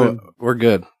no. We're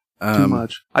good. Too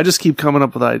much. I just keep coming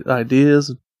up with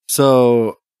ideas.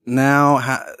 So now,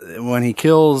 when he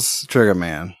kills Trigger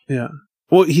Man,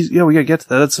 well, we gotta get to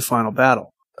that. That's the final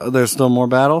battle. There's still more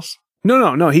battles.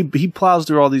 No. He plows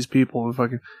through all these people and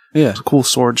fucking cool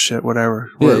sword shit,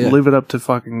 whatever. Leave it up to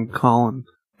fucking Colin.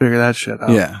 Figure that shit out.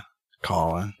 Yeah,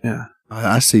 Colin. Yeah,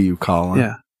 I see you, Colin.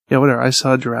 Yeah. Whatever. I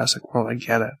saw Jurassic World. I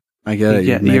get it.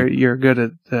 Yeah, you're good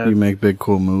at. You make big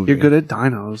cool movies. You're good at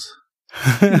dinos.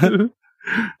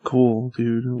 Cool,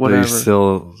 dude. Whatever. But you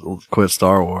still quit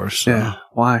Star Wars. So. Yeah.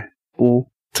 Why?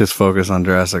 Cool. Just focus on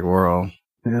Jurassic World.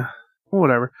 Yeah.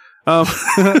 Whatever. So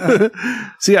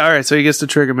yeah, all right. So he gets to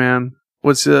Trigger Man.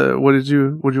 What did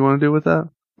you want to do with that?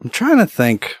 I'm trying to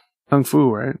think. Kung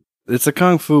Fu, right? It's a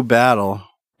kung fu battle.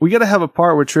 We got to have a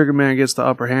part where Trigger Man gets the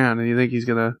upper hand, and you think he's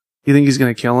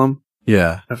gonna kill him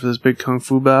Yeah. after this big kung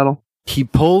fu battle?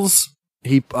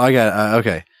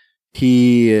 Okay.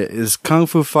 He is kung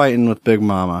fu fighting with Big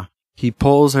Mama. He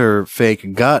pulls her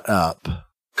fake gut up.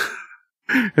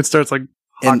 It starts like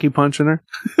hockey punching her.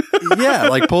 Yeah,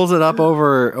 like pulls it up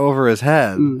over his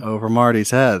head, over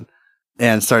Marty's head,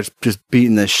 and starts just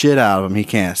beating the shit out of him. He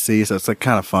can't see, so it's like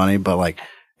kind of funny, but like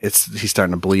he's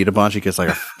starting to bleed a bunch. He gets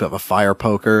like a fire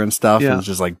poker and stuff, and it's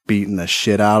just like beating the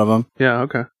shit out of him. Yeah,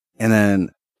 okay. And then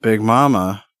Big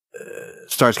Mama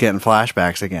starts getting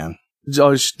flashbacks again.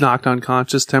 Oh, she's knocked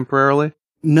unconscious temporarily?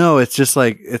 No, it's just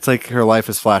like her life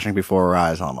is flashing before her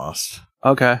eyes almost.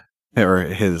 Okay. Or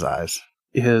his eyes.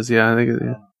 His, yeah, I think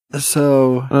yeah.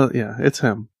 So yeah, it's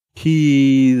him.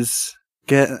 He's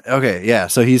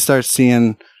so he starts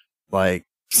seeing like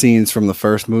scenes from the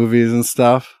first movies and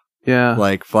stuff. Yeah.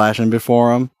 Like flashing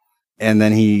before him. And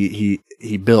then he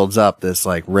builds up this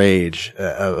like rage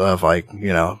of like,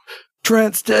 you know,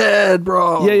 Trent's dead,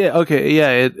 bro. Yeah, okay.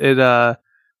 Yeah,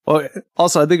 well,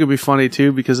 also, I think it'd be funny,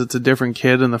 too, because it's a different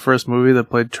kid in the first movie that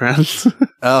played Trent.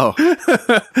 Oh.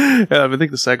 Yeah, I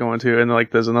think the second one, too. And,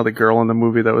 like, there's another girl in the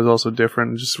movie that was also different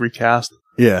and just recast.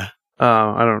 Yeah.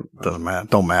 Doesn't matter.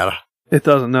 Don't matter. It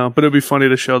doesn't, no. But it'd be funny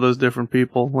to show those different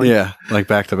people. Like, yeah, like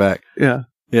back to back. Yeah.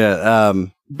 Yeah.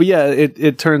 But yeah,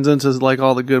 it turns into, like,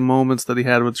 all the good moments that he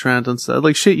had with Trent and stuff.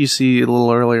 Like, shit you see a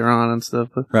little earlier on and stuff.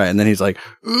 But. Right, and then he's like,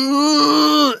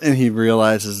 ugh, and he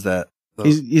realizes that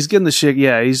he's getting the shit.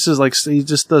 Yeah, he's just like he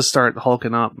just does start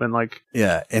hulking up and like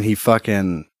and he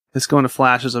fucking it's going to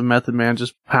flashes of Method Man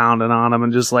just pounding on him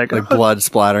and just like blood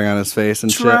splattering on his face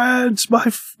and Trent,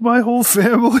 my whole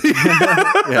family.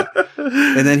 Yeah,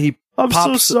 and then I'm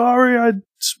so sorry I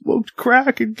smoked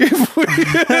crack and gave away.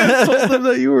 I told them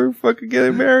that you were fucking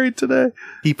getting married today.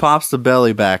 He pops the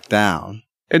belly back down,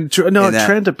 and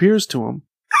Trent appears to him.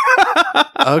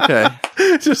 Okay,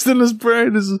 just in his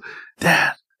brain is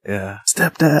Dad. Yeah.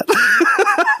 Stepdad.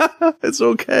 It's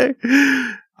okay.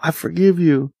 I forgive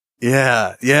you.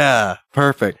 Yeah. Yeah.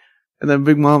 Perfect. And then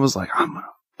Big Mom was like, I'm gonna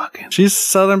fucking. She's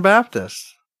Southern Baptist.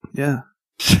 Yeah.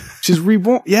 She's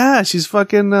reborn. Yeah. She's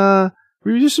fucking,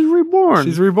 she's reborn.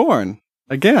 She's reborn.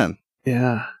 Again.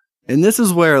 Yeah. And this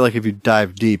is where, like, if you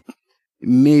dive deep,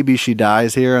 maybe she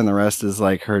dies here and the rest is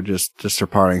like her just her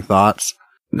parting thoughts.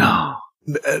 No.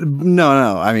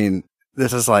 No. I mean,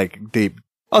 this is like deep.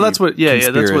 Oh, that's what. Yeah.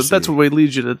 That's what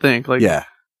leads you to think. Like, yeah,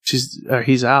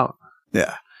 he's out.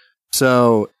 Yeah.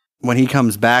 So when he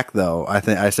comes back, though,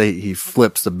 I say he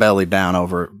flips the belly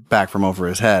down back from over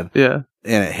his head. Yeah.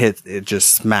 And it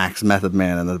just smacks Method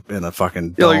Man in the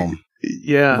fucking dome.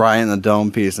 Yeah. Right in the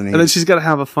dome piece, and then she's got to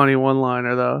have a funny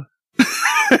one-liner though.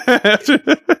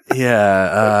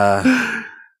 Yeah.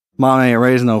 Mom ain't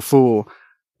raised no fool.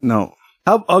 No.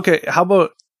 How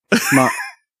about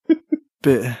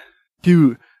this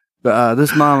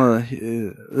mama,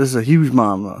 this is a huge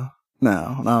mama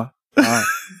now.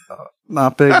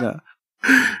 Not big now.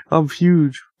 I'm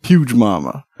huge. Huge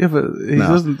mama. Yeah, but he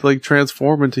doesn't like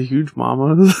transform into huge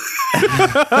mama.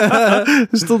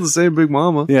 He's still the same big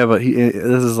mama. Yeah, but this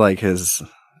is like his,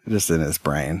 just in his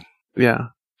brain. Yeah.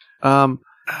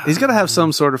 He's got to have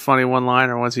some sort of funny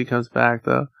one-liner once he comes back,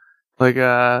 though. Like,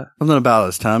 something about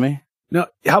his tummy. No,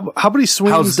 how about he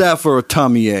swings? How's that for a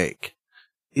tummy ache?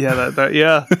 Yeah,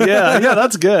 yeah,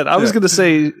 that's good. I was gonna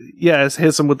say, yeah, it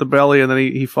hits him with the belly, and then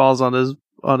he falls on his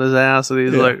ass, and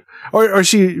he's like, or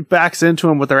she backs into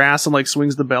him with her ass and like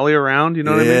swings the belly around. You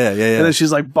know what I mean? Yeah. And then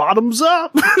she's like, bottoms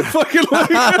up, fucking like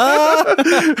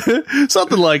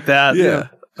something like that. Yeah.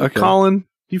 Okay. Colin,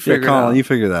 you figure it out. You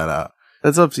figure that out.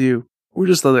 That's up to you. We're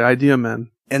just the idea men.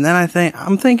 And then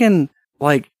I'm thinking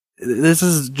like this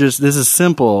is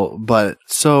simple, but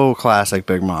so classic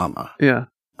Big Mama. Yeah.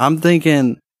 I'm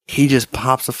thinking he just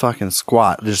pops a fucking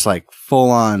squat, just like full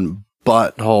on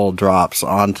butthole drops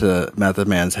onto Method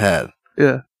Man's head.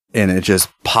 Yeah. And it just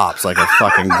pops like a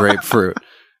fucking grapefruit.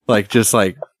 Just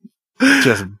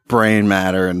brain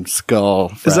matter and skull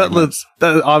fragments. Is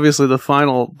that obviously the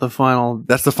final That's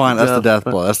the final, that's the death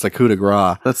blow. That's the coup de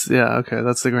grace. That's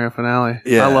the grand finale.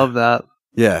 Yeah. I love that.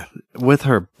 Yeah. With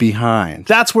her behind.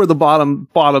 That's where the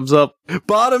bottoms up.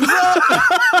 Bottoms up!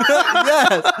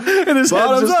 Yes! And his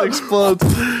head just explodes.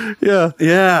 Yeah.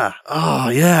 Yeah. Oh,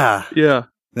 yeah. Yeah.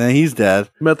 Then he's dead.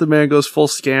 Method Man goes full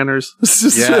scanners. It's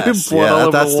just blood all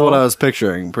over that's the wall. what I was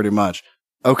picturing, pretty much.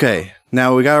 Okay.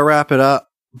 Now we gotta wrap it up,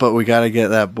 but we gotta get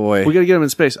that boy. We gotta get him in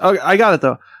space. Okay, I got it,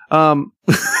 though.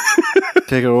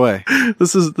 Take it away.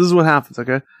 This is what happens,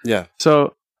 okay? Yeah.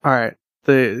 So, all right,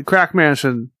 the crack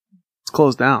mansion is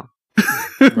closed down.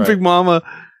 Right. Big Mama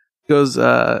goes,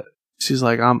 she's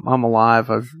like, I'm alive.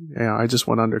 I just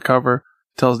went undercover.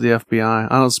 Tells the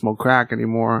FBI, I don't smoke crack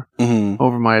anymore. Mm-hmm.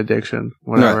 Over my addiction,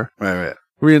 whatever. Right.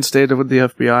 Reinstated with the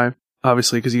FBI,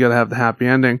 obviously, because you got to have the happy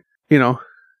ending.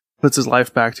 Puts his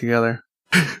life back together.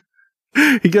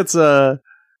 He gets We're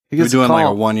doing a call. like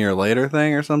a 1 year later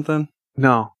thing or something?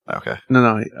 No. Okay.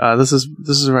 No. This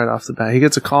is right off the bat. He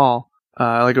gets a call,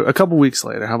 like a couple weeks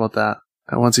later. How about that?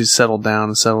 Once he's settled down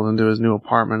and settled into his new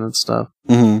apartment and stuff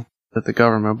Mm-hmm. that the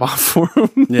government bought for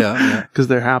him. Yeah. Because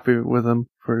they're happy with him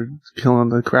for killing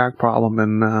the crack problem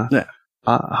in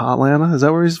Hotlanta. Is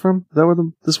that where he's from? Is that where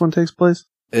this one takes place?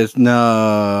 It's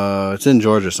in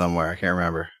Georgia somewhere. I can't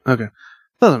remember. Okay.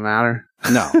 Doesn't matter.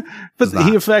 No. But it's not.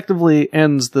 he effectively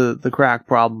ends the crack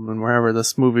problem in wherever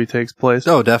this movie takes place.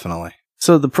 Oh, definitely.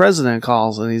 So the president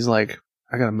calls and he's like,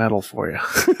 I got a medal for you.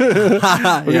 We're going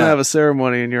to have a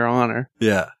ceremony in your honor.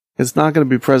 Yeah. It's not going to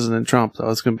be President Trump, though.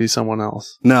 It's going to be someone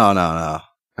else. No. No,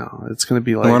 it's going to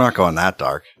be like... We're not going that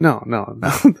dark. No.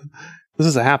 This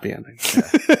is a happy ending.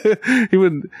 Yeah.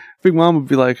 Big Mom would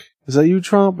be like, is that you,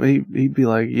 Trump? He'd be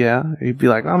like, yeah. He'd be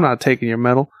like, I'm not taking your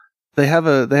medal. They have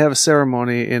a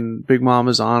ceremony in Big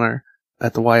Mama's honor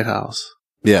at the White House.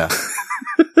 Yeah.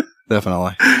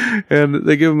 Definitely. And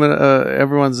they give him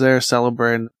everyone's there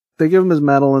celebrating. They give him his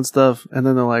medal and stuff, and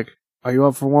then they're like, are you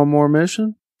up for one more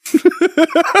mission?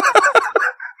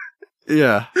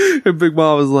 Yeah. And Big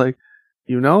Mom was like,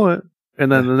 you know it.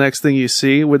 And then the next thing you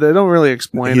see, they don't really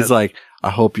explain it. He's like, I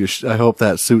hope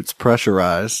that suit's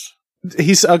pressurized.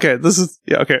 He's okay. This is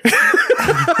okay.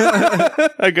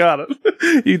 I got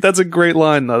it. That's a great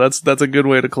line though. That's a good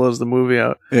way to close the movie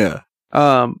out. Yeah.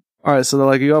 All right. So they're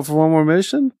like, you up for one more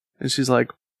mission? And she's like,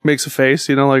 makes a face,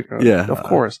 like, Yeah. of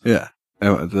course. Yeah.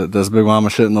 Does Big Mama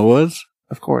shit in the woods?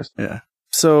 Of course. Yeah.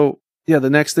 So yeah, the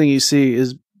next thing you see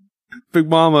is Big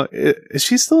Mama. Is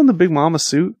she still in the Big Mama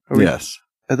suit? Yes.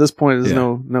 At this point, there's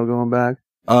no going back.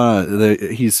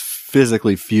 He's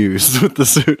physically fused with the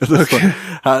suit. At this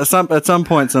point. At some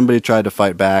point, somebody tried to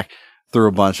fight back, threw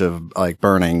a bunch of like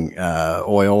burning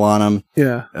oil on him.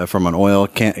 Yeah. From an oil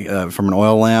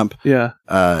lamp. Yeah.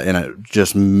 And it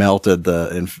just melted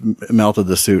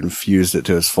the suit and fused it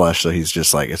to his flesh. So he's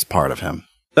just like it's part of him.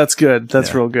 That's good.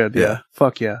 That's real good. Yeah.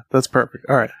 Fuck yeah. That's perfect.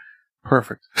 All right.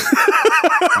 Perfect.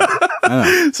 I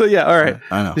know. So yeah. All right.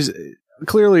 I know. He's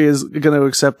clearly is going to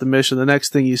accept the mission. The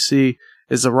next thing you see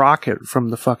is a rocket from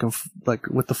the fucking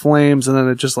with the flames, and then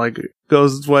it just like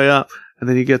goes its way up, and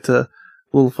then you get to a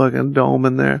little fucking dome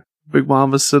in there. Big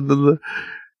Mama's sitting in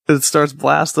it starts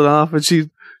blasting off, and she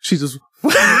just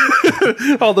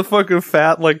all the fucking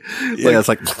fat it's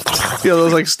like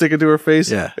those like sticking to her face.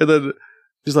 Yeah, and then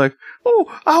she's like,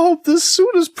 "Oh, I hope this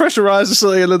suit is pressurized."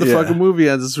 So, and then the fucking movie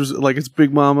ends. It's like it's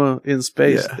Big Mama in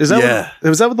space. Yeah.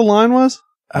 Is that what the line was?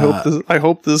 I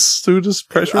hope this suit is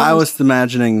pressurized. I was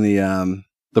imagining the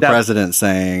president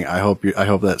saying, I hope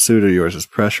that suit of yours is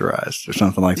pressurized or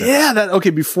something like that.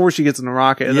 Yeah, before she gets in the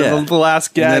rocket. And then the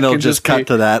last gag. And then it'll just cut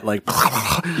to that, like,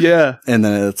 yeah. And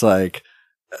then it's like,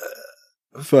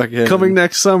 fucking. Coming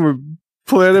next summer,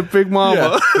 Planet Big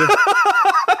Mama. Yeah.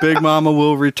 Big Mama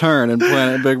will return in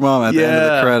Planet Big Mama at the end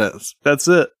of the credits. That's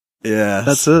it. Yeah.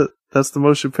 That's it. That's the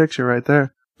motion picture right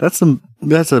there. That's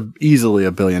easily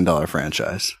 $1 billion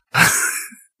franchise.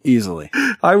 Easily.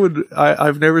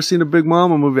 I've never seen a Big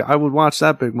Mama movie. I would watch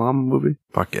that Big Mama movie.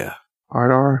 Fuck yeah.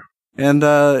 R. And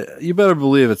you better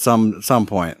believe at some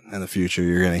point in the future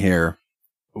you're going to hear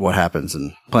what happens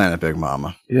in Planet Big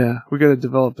Mama. Yeah, we got to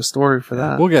develop a story for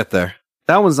that. We'll get there.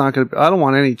 That one's not going to. I don't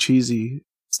want any cheesy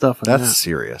stuff. That's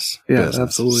serious. Yeah, business.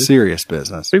 absolutely Serious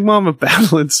business. Big Mama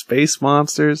battling space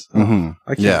monsters. Mm-hmm.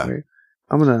 I can't wait.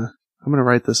 I'm gonna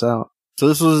write this out. So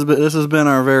this has been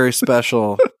our very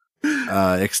special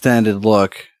extended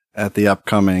look at the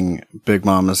upcoming Big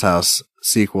Mama's House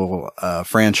sequel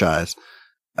franchise.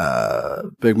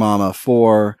 Big Mama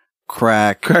 4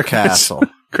 Crack Castle.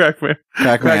 Crack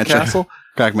Mansion. Castle?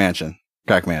 Crack Mansion.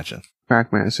 Crack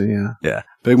Mansion, yeah. Yeah.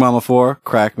 Big Mama 4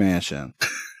 Crack Mansion.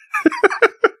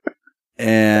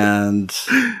 And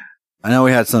I know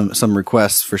we had some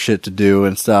requests for shit to do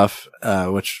and stuff,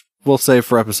 which we'll save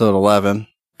for episode 11,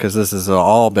 because this is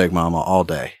all Big Mama all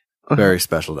day. Very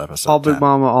special episode. All Big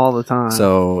Mama all the time.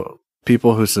 So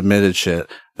people who submitted shit,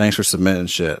 thanks for submitting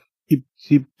shit.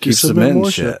 Keep submitting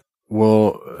shit.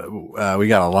 Well, we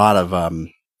got a lot of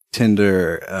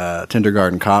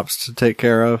Kindergarten Cops to take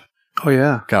care of. Oh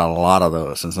yeah, got a lot of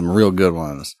those and some real good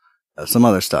ones. Some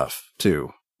other stuff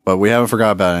too, but we haven't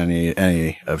forgot about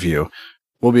any of you.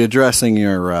 We'll be addressing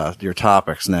your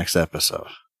topics next episode.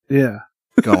 Yeah.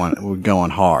 We're going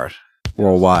hard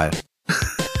worldwide.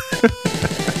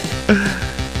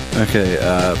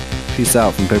 Okay, peace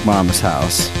out from Big Mama's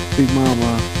house. Big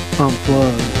Mama,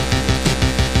 unplugged.